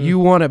you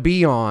want to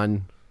be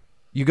on,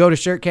 you go to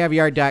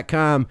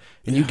shirtcaviar.com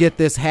and you get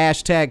this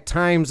hashtag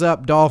Time's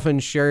Up Dolphin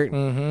shirt.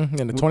 In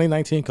the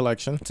 2019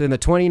 collection. It's in the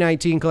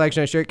 2019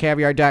 collection at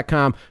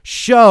shirtcaviar.com.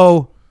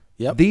 Show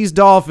these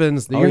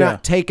dolphins that you're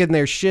not taking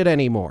their shit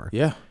anymore.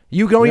 Yeah.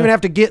 You don't even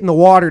have to get in the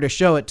water to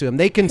show it to them.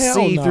 They can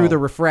see through the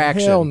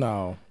refraction. Hell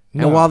no.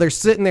 And while they're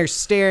sitting there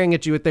staring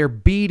at you with their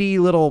beady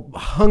little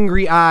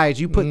hungry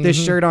eyes, you put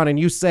this shirt on and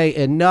you say,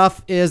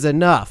 enough is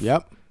enough.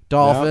 Yep.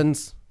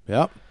 Dolphins.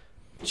 Yep.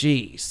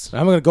 Jeez.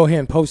 I'm going to go ahead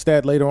and post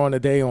that later on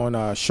today on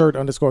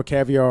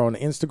shirt_caviar on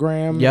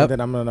Instagram. Yep. And then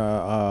I'm going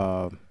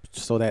to,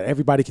 so that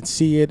everybody can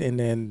see it and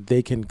then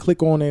they can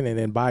click on it and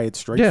then buy it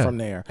straight from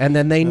there. And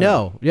then they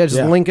know. Just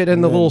link it in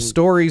the little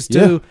stories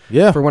too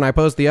for when I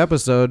post the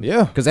episode.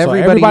 Yeah. Because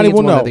everybody needs will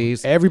one know. of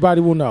these.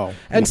 Everybody will know.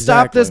 And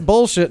stop this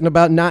bullshitting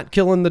about not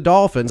killing the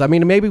dolphins. I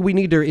mean, maybe we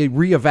need to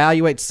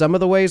reevaluate some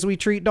of the ways we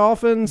treat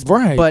dolphins.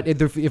 Right. But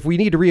if we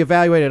need to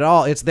reevaluate it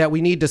all, it's that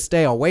we need to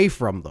stay away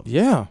from them.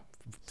 Yeah.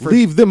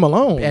 Leave them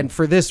alone. And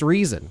for this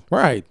reason.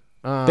 Right.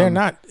 They're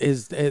not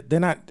cute. They're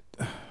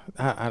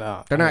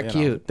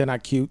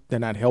not cute. They're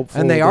not helpful.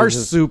 And they are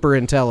super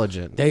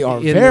intelligent. They are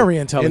very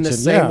In intelligent. the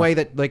same way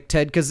that like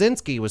Ted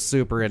Kaczynski was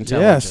super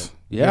intelligent. Yes.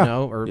 Yeah. You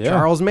know, or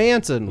Charles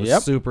Manson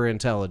was super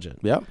intelligent.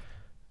 Yep.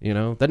 You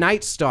know, the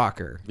Night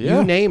Stalker. Yeah.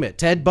 You name it.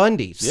 Ted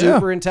Bundy,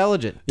 super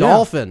intelligent. Yeah.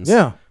 Dolphins.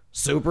 Yeah.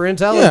 Super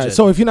intelligent. Yeah,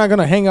 so if you're not going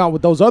to hang out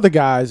with those other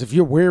guys, if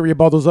you're weary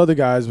about those other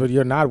guys, but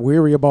you're not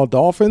weary about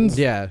dolphins,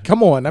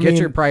 come on. I mean,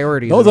 your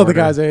priorities Those in other order.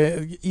 guys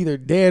are either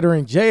dead or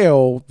in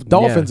jail.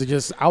 Dolphins are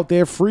just out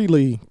there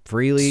freely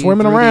swimming through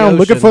the around,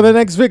 looking ocean. for the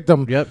next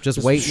victim. Yep,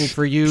 just waiting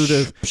for you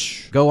to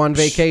go on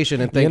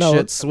vacation and think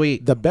shit's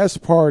sweet. The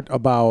best part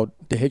about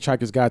The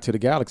Hitchhiker's Guide to the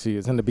Galaxy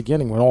is in the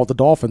beginning when all the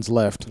dolphins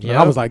left. And Yep.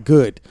 I was like,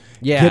 good.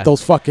 Yeah. Get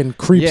those fucking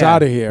creeps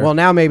out of here. Well,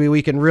 now maybe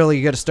we can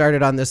really get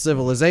started on this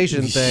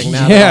civilization thing.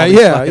 Now that all these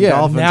fucking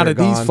dolphins Now are that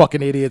these gone.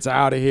 fucking idiots are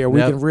out of here,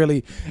 we can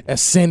really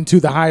ascend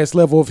to the highest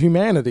level of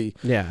humanity.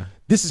 Yeah.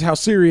 This is how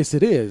serious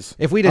it is.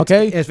 If we did,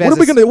 okay,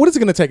 what is it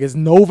gonna take? Is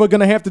Nova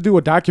gonna have to do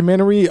a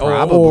documentary,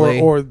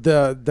 Probably. or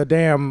the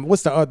damn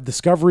what's the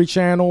Discovery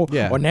Channel,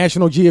 or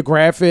National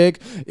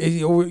Geographic?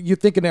 You're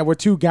thinking that we're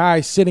two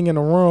guys sitting in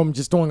a room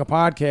just doing a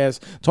podcast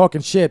talking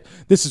shit.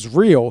 This is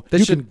real.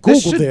 This should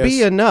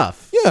be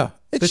enough. Yeah,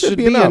 This should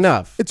be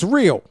enough. It's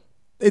real.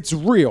 It's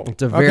real.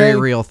 It's a very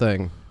real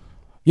thing.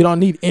 You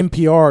don't need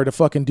NPR to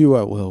fucking do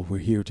we're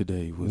here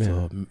today with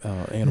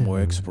animal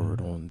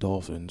expert on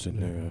dolphins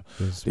and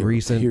this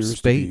recent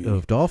spate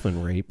of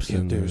dolphin rapes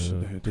in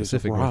the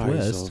Pacific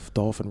Northwest. Of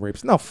dolphin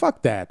rapes. No,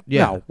 fuck that.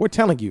 Yeah. No, we're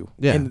telling you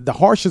Yeah. in the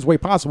harshest way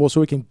possible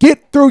so it can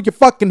get through your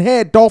fucking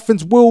head.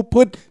 Dolphins will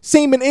put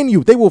semen in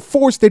you. They will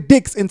force their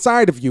dicks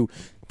inside of you.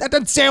 That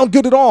doesn't sound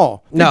good at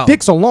all. No. Their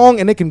dicks are long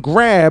and they can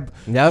grab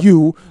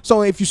you.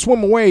 So if you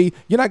swim away,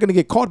 you're not going to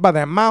get caught by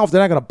their mouth.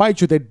 They're not going to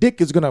bite you. Their dick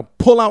is going to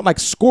pull out like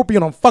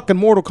Scorpion on fucking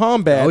Mortal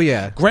Kombat. Oh,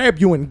 yeah. Grab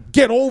you and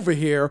get over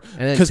here.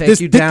 And then Because take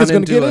this you dick down is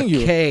going to into get a in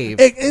you.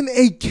 cave. In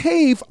a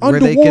cave Where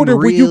underwater they can where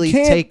really you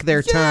can't take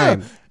their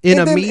time. In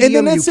a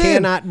medium, you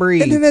cannot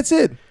breathe. And then that's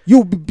it.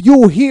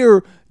 You'll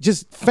hear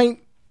just faint.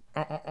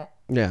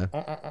 Yeah.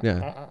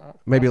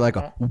 Maybe like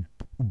a.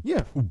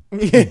 Yeah.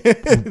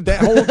 That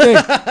whole thing.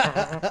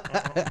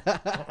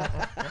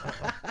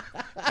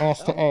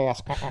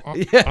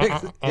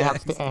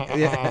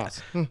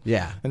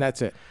 Yeah. And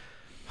that's it.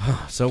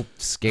 So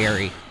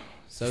scary.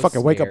 So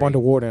fucking wake up scary.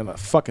 underwater and a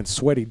fucking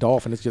sweaty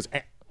dolphin. It's just.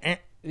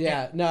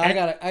 Yeah. No, I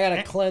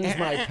gotta cleanse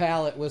my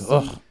palate with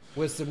some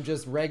with some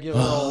just regular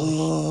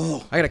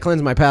old. I gotta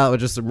cleanse my palate with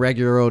just some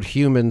regular old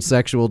human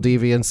sexual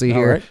deviancy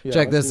here. right. Yeah,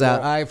 Check let's this do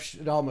out.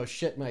 that. I almost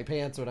shit my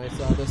pants when I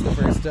saw this the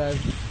first time.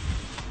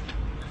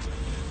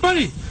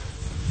 Buddy!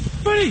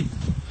 Buddy!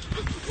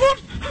 What?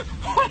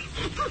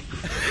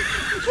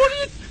 What are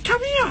you...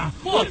 Come here!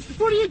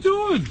 What are you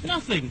doing?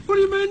 Nothing. What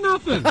do you mean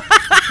nothing?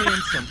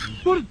 Found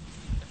something.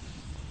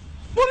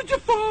 What did you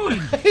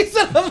find? He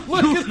said, I'm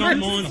looking It's not for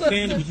mine. I found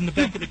it. It was in the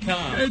back of the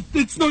car.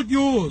 It's not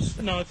yours.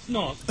 No, it's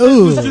not.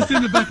 Ooh. Just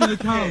in the back of the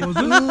car, was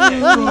it?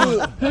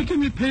 Right. How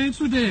come your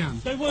pants were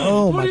down? They weren't.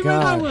 Oh What my do you mean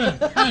God.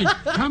 they were? Hey,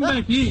 come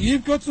back here.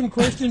 You've got some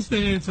questions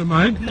to answer,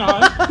 mate. No.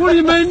 What do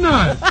you mean,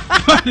 no?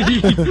 Buddy,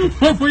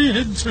 what were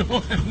you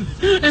doing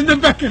in the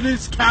back of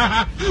this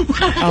car?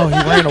 Oh,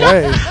 he ran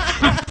away.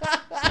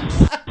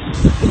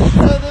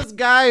 So this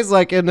guy's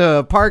like in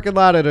a parking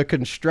lot at a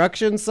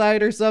construction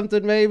site or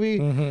something, maybe.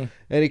 Mm-hmm.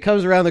 And he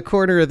comes around the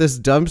corner of this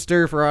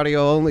dumpster for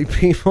audio only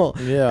people.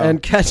 Yeah.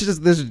 And catches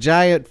this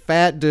giant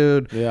fat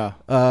dude. Yeah.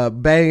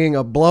 Banging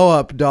a blow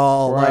up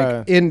doll Right.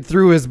 like in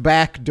through his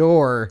back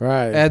door.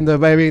 Right. And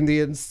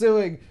the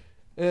ensuing.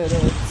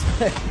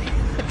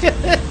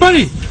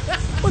 Buddy,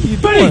 What are you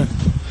doing?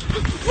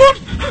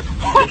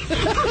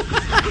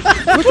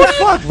 What the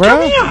fuck,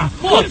 bro?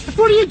 what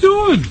are you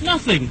doing?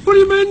 Nothing. What do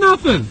you mean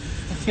nothing?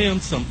 I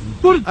found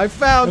something. I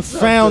found I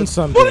found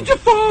something. What did you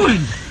find?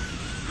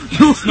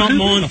 It's not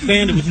mine. I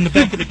found it. It was in the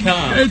back of the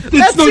car. It's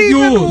That's not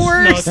even yours. No,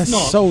 worse. it's That's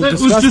not. so That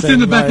disgusting. was just in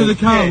the back of the like-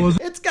 car, was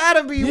it? It's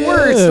gotta be Yeah,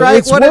 worse, right?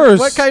 it's What worse.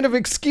 what kind of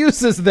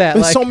excuse is that?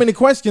 There's Like, so many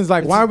questions.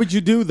 Like, why would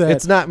you do that?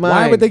 it's not Why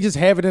mine. would they just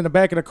have it in the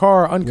back of the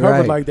car uncovered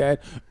Right. like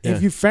that? Yeah.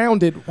 If you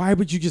found it, why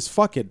would you just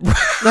fuck it?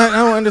 I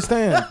don't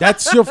understand.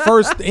 That's your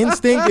first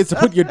instinct is to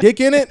put your dick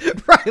in it.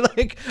 right?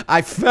 Like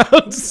I found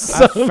I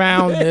something.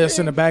 found this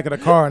in the back of the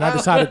car and I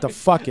decided to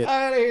fuck it.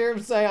 I gotta hear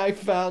him say I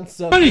found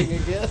something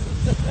again.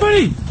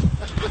 Buddy,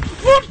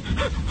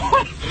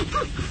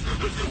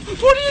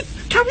 what are you...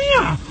 Come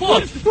here.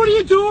 What are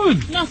you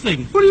doing?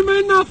 Nothing. What do you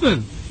mean nothing?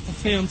 I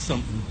found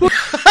something.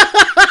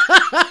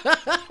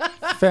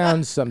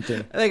 Found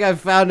something. I think I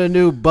found a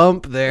new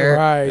bump there.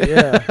 Right,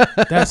 yeah.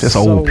 That's That's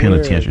so old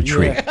penitentiary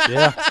weird. trick.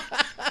 Yeah.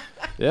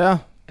 Yeah.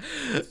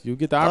 You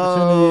get the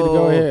opportunity to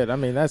go ahead. I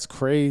mean, that's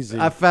crazy.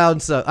 I found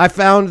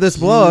this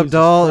blow up Jesus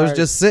doll. It was Christ.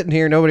 just sitting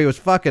here. Nobody was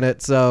fucking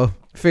it, so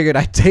figured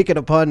I'd take it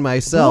upon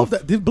myself.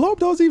 Did blow up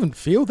dolls even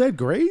feel that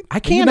great? I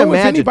can't you know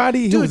imagine if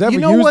anybody Dude, who's ever you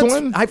know used what's-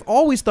 one. I've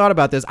always thought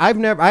about this. I've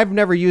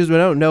never used one.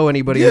 I don't know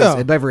anybody Yeah.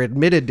 who's ever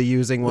admitted to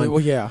using one. Well,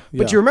 yeah,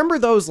 But yeah. you remember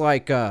those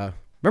like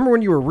remember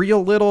when you were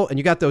real little and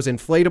you got those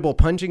inflatable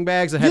punching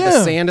bags that had the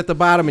Yeah. sand at the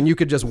bottom and you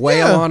could just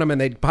wail Yeah. on them and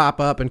they'd pop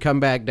up and come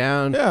back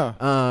down?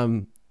 Yeah.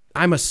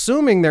 I'm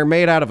assuming they're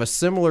made out of a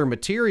similar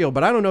material,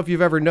 but I don't know if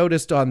you've ever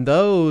noticed on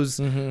those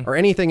Mm-hmm. or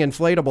anything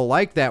inflatable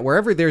like that,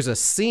 wherever there's a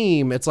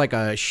seam, it's like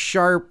a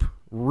sharp,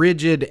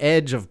 rigid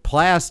edge of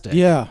plastic.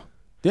 Yeah.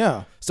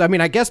 Yeah. So, I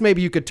mean, I guess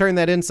maybe you could turn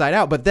that inside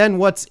out, but then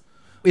what's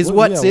Well, in yeah,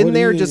 what do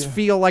there you- just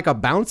feel like a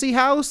bouncy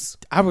house?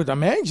 I would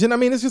imagine. I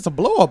mean, it's just a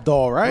blow up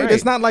doll, right? Right.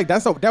 It's not like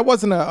that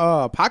wasn't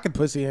a pocket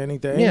pussy or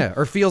anything. Yeah,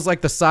 or feels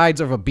like the sides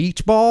of a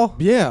beach ball.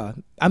 Yeah.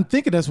 I'm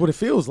thinking that's what it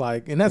feels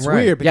like, and that's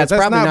Right. weird. Because Yeah, it's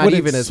that's probably not what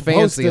even it's as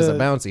fancy as a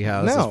supposed bouncy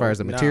house as far as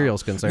the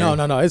material's concerned.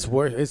 No. It's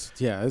worth. It's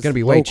It's gonna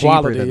be low way cheaper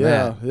quality. than yeah,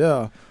 that.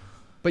 Yeah.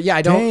 But yeah,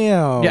 I don't.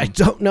 Damn. Yeah, I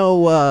don't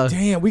know.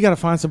 Damn, we gotta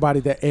find somebody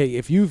that. Hey,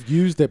 if you've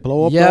used that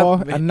blow up Yep.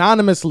 doll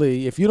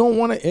anonymously, if you don't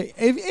want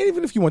to,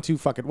 even if you want to,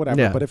 fuck it,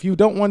 whatever. Yeah. But if you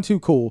don't want to,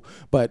 cool.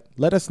 But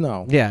let us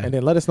know. Yeah. and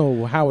then let us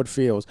know how it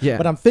feels. Yeah.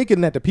 But I'm thinking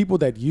that the people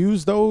that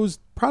use those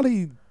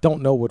probably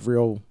don't know what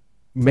real. pussy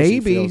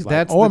Maybe feels like.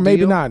 that's or the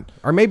maybe deal. not.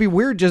 Or maybe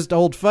we're just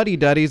old fuddy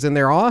duddies and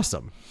they're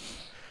awesome.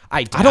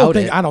 I doubt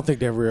I don't think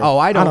they're real. Oh,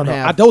 I don't know.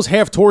 have- Those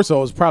half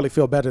torsos probably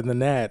feel better than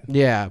that.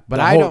 Yeah, but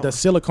The I whole- don't. the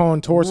silicone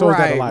torsos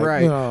that are like,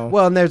 right. you know.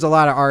 Well, and there's a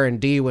lot of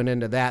R&D went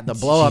into that. The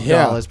blow up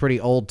Yeah. doll is pretty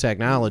old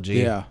technology.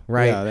 Yeah.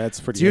 right. Yeah, that's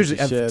pretty It's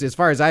usually, ancient shit. as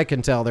far as I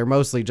can tell, they're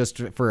mostly just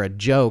for a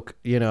joke.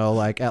 You know,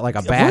 like at like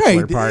a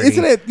bachelor right. party.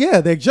 Isn't it?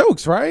 Yeah, they're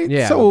jokes, right?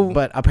 Yeah. So,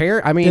 but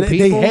apparently, I mean, do they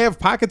people have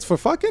pockets for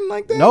fucking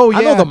like that? No,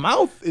 I know yeah. the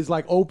mouth is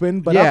like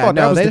open, but I yeah, thought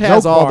that no, was it the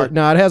has joke all part. the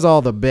no, it has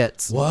all the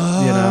bits. What?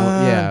 You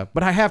know, yeah.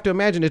 But I have to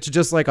imagine it's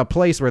just like a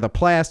place where the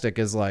plastic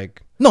is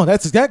like No,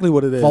 that's exactly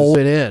what it is.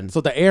 folded in. So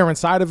the air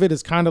inside of it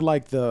is kind of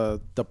like the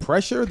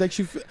pressure that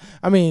you feel.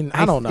 I mean,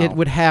 I don't know. It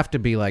would have to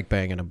be like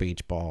banging a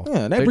beach ball.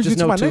 Yeah, and that There's brings just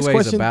me to no my two next ways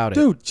question. about it.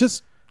 Dude,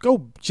 just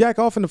go jack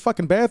off in the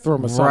fucking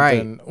bathroom or Right.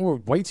 something.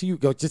 Or wait till you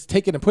go. Just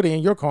take it and put it in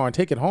your car and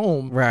take it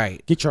home.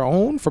 Right. Get your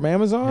own from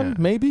Amazon, Yeah.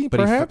 maybe, But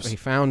perhaps. he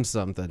found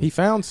something. He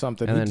found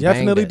something. And He then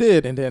definitely banged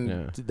it. did. And then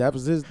Yeah. that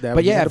was his. That But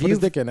was, he yeah, had to if put his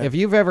dick in it. if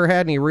you've ever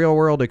had any real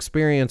world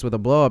experience with a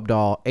blow up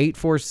doll,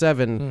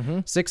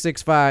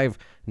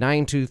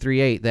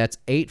 847-665-9238. That's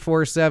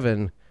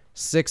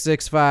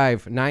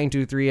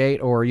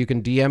 847-665-9238. Or you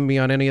can DM me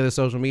on any of the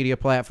social media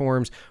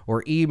platforms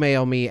or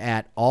email me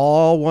at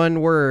all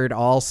one word,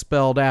 all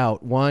spelled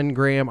out,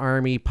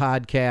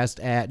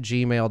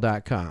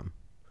 1gramarmypodcast@gmail.com.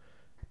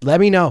 Let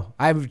me know.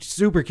 I'm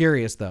super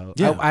curious, though.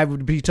 Yeah. I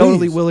would be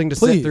totally Please. willing to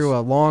Please. sit through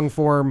a long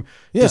form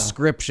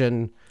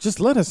description. Just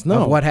let us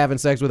know of what having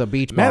sex with a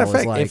beach ball Matter of is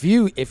fact, like.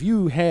 if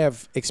you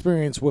have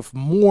experience with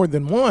more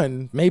than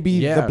one,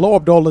 maybe the blow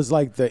up doll is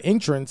like the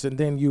entrance, and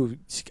then you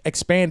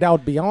expand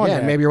out beyond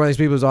that. Maybe you're one of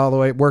these people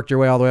who's worked your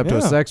way all the way up to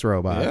a sex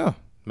robot. Yeah,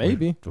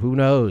 maybe. Who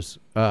knows?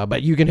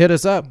 But you can hit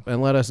us up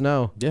and let us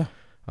know. Yeah.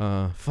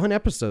 Fun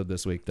episode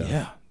this week, though.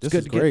 Yeah, it's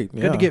this is great.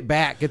 Good to get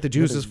back, get the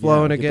juices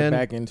flowing get again.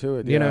 back into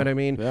it. You know yeah. what I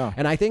mean? Yeah.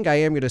 And I think I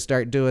am going to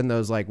start doing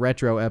those like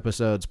retro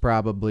episodes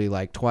probably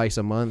like twice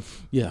a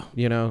month. Yeah.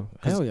 You know?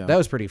 'Cause Hell yeah. that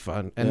was pretty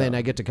fun. And then Yeah.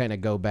 I get to kind of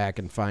go back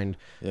and find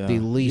Yeah. the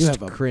least you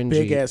have a cringy.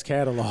 big ass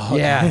catalog.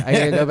 Yeah, I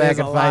gotta go back There's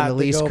and a find lot the to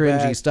least go cringy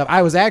back. stuff.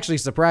 I was actually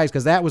surprised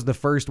because that was the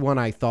first one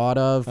I thought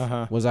of.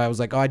 Uh-huh. I was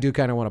like, oh, I do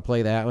kind of want to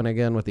play that one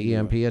again with the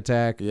EMP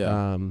attack.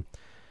 Yeah.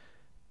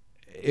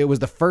 It was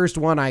the first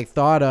one I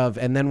thought of,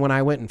 and then when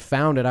I went and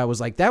found it, I was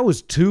like, that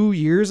was 2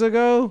 years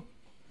ago.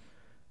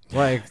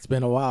 Like, It's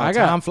been a while.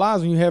 Time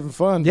flies when you're having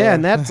fun. yeah, bro.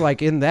 and that's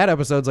like in that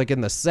episode's like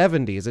in the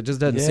 70s. It just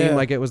doesn't seem Yeah.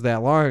 like it was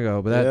that long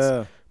ago, but that's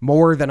Yeah.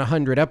 more than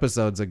 100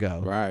 episodes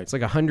ago. Right. It's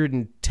like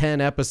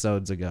 110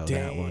 episodes ago.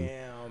 That one.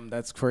 Damn,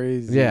 that's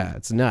crazy. Yeah,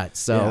 it's nuts.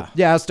 So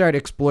yeah, I'll start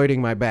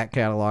exploiting my back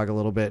catalog a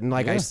little bit. And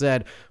like I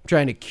said, I'm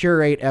trying to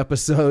curate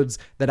episodes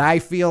that I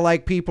feel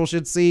like people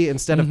should see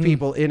instead of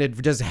people in it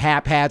just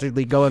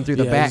haphazardly going through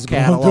the back just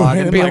going catalog through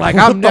it and being like,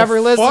 what I'm the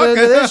never listening fuck?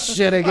 to this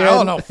shit again. I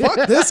don't know.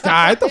 Fuck this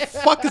guy. What the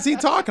fuck is he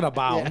talking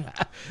about?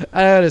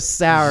 I don't want to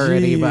sour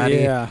anybody.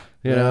 Yeah.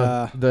 You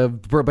know,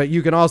 but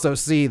you can also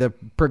see the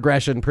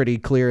progression pretty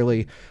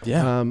clearly.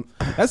 Yeah.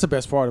 That's the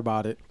best part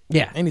about it.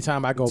 Yeah.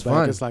 Anytime I go back,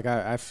 fun. it's like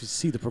I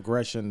see the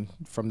progression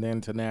from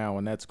then to now,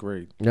 and that's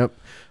great. Yep.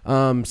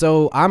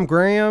 So I'm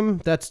Graham.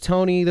 That's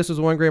Tony. This is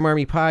the One Graham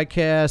Army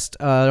podcast.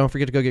 Don't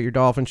forget to go get your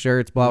dolphin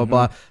shirts, blah, blah,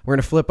 blah. We're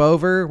going to flip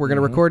over. We're going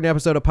to record an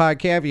episode of Pod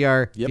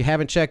Caviar. If you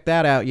haven't checked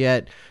that out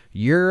yet,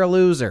 you're a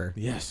loser.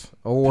 Yes.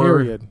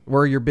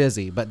 Or you're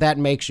busy, but that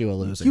makes you a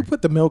loser. You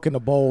put the milk in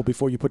the bowl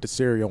before you put the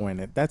cereal in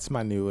it. That's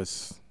my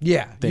newest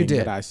thing you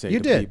did. that I say You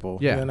to did. people.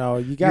 Yeah. You know,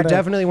 You're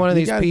definitely one of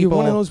these You're people.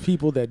 one of those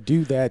people that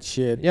do that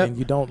shit Yep. and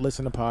you don't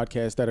listen to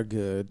podcasts that are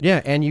good.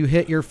 Yeah, and you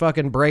hit your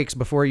fucking brakes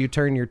before you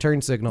turn your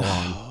turn signal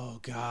on. Oh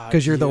God.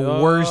 Because you're the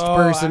worst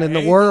person in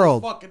the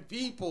world. Fucking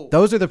people.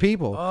 Those are the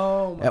people.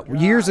 Oh my God.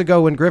 Years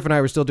ago, when Griff and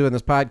I were still doing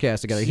this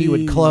podcast together, he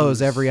would close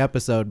Jeez. every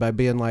episode by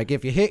being like,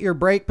 if you hit your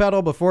brake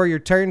pedal before your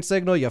turn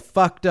signal, you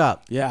fucked up.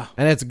 Yeah.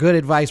 And it's good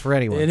advice for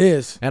anyone. It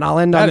is. And I'll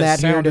end on is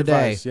that here sound today.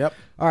 advice. Yep.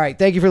 All right.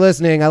 Thank you for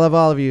listening. I love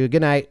all of you. Good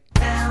night.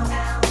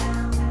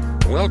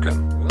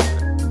 Welcome.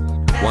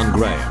 One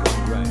Graham.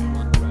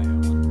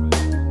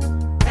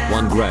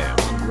 One Graham.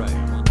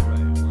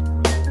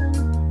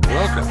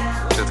 Welcome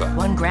to the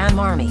One Graham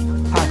Army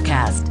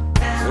podcast.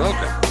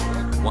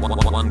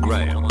 Welcome. One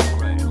Graham.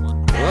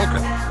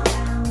 Welcome.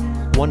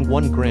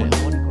 One gram.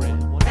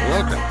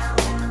 Welcome.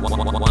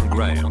 One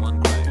Graham.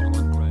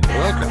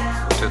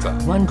 Welcome to the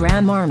One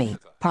Graham Army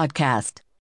podcast.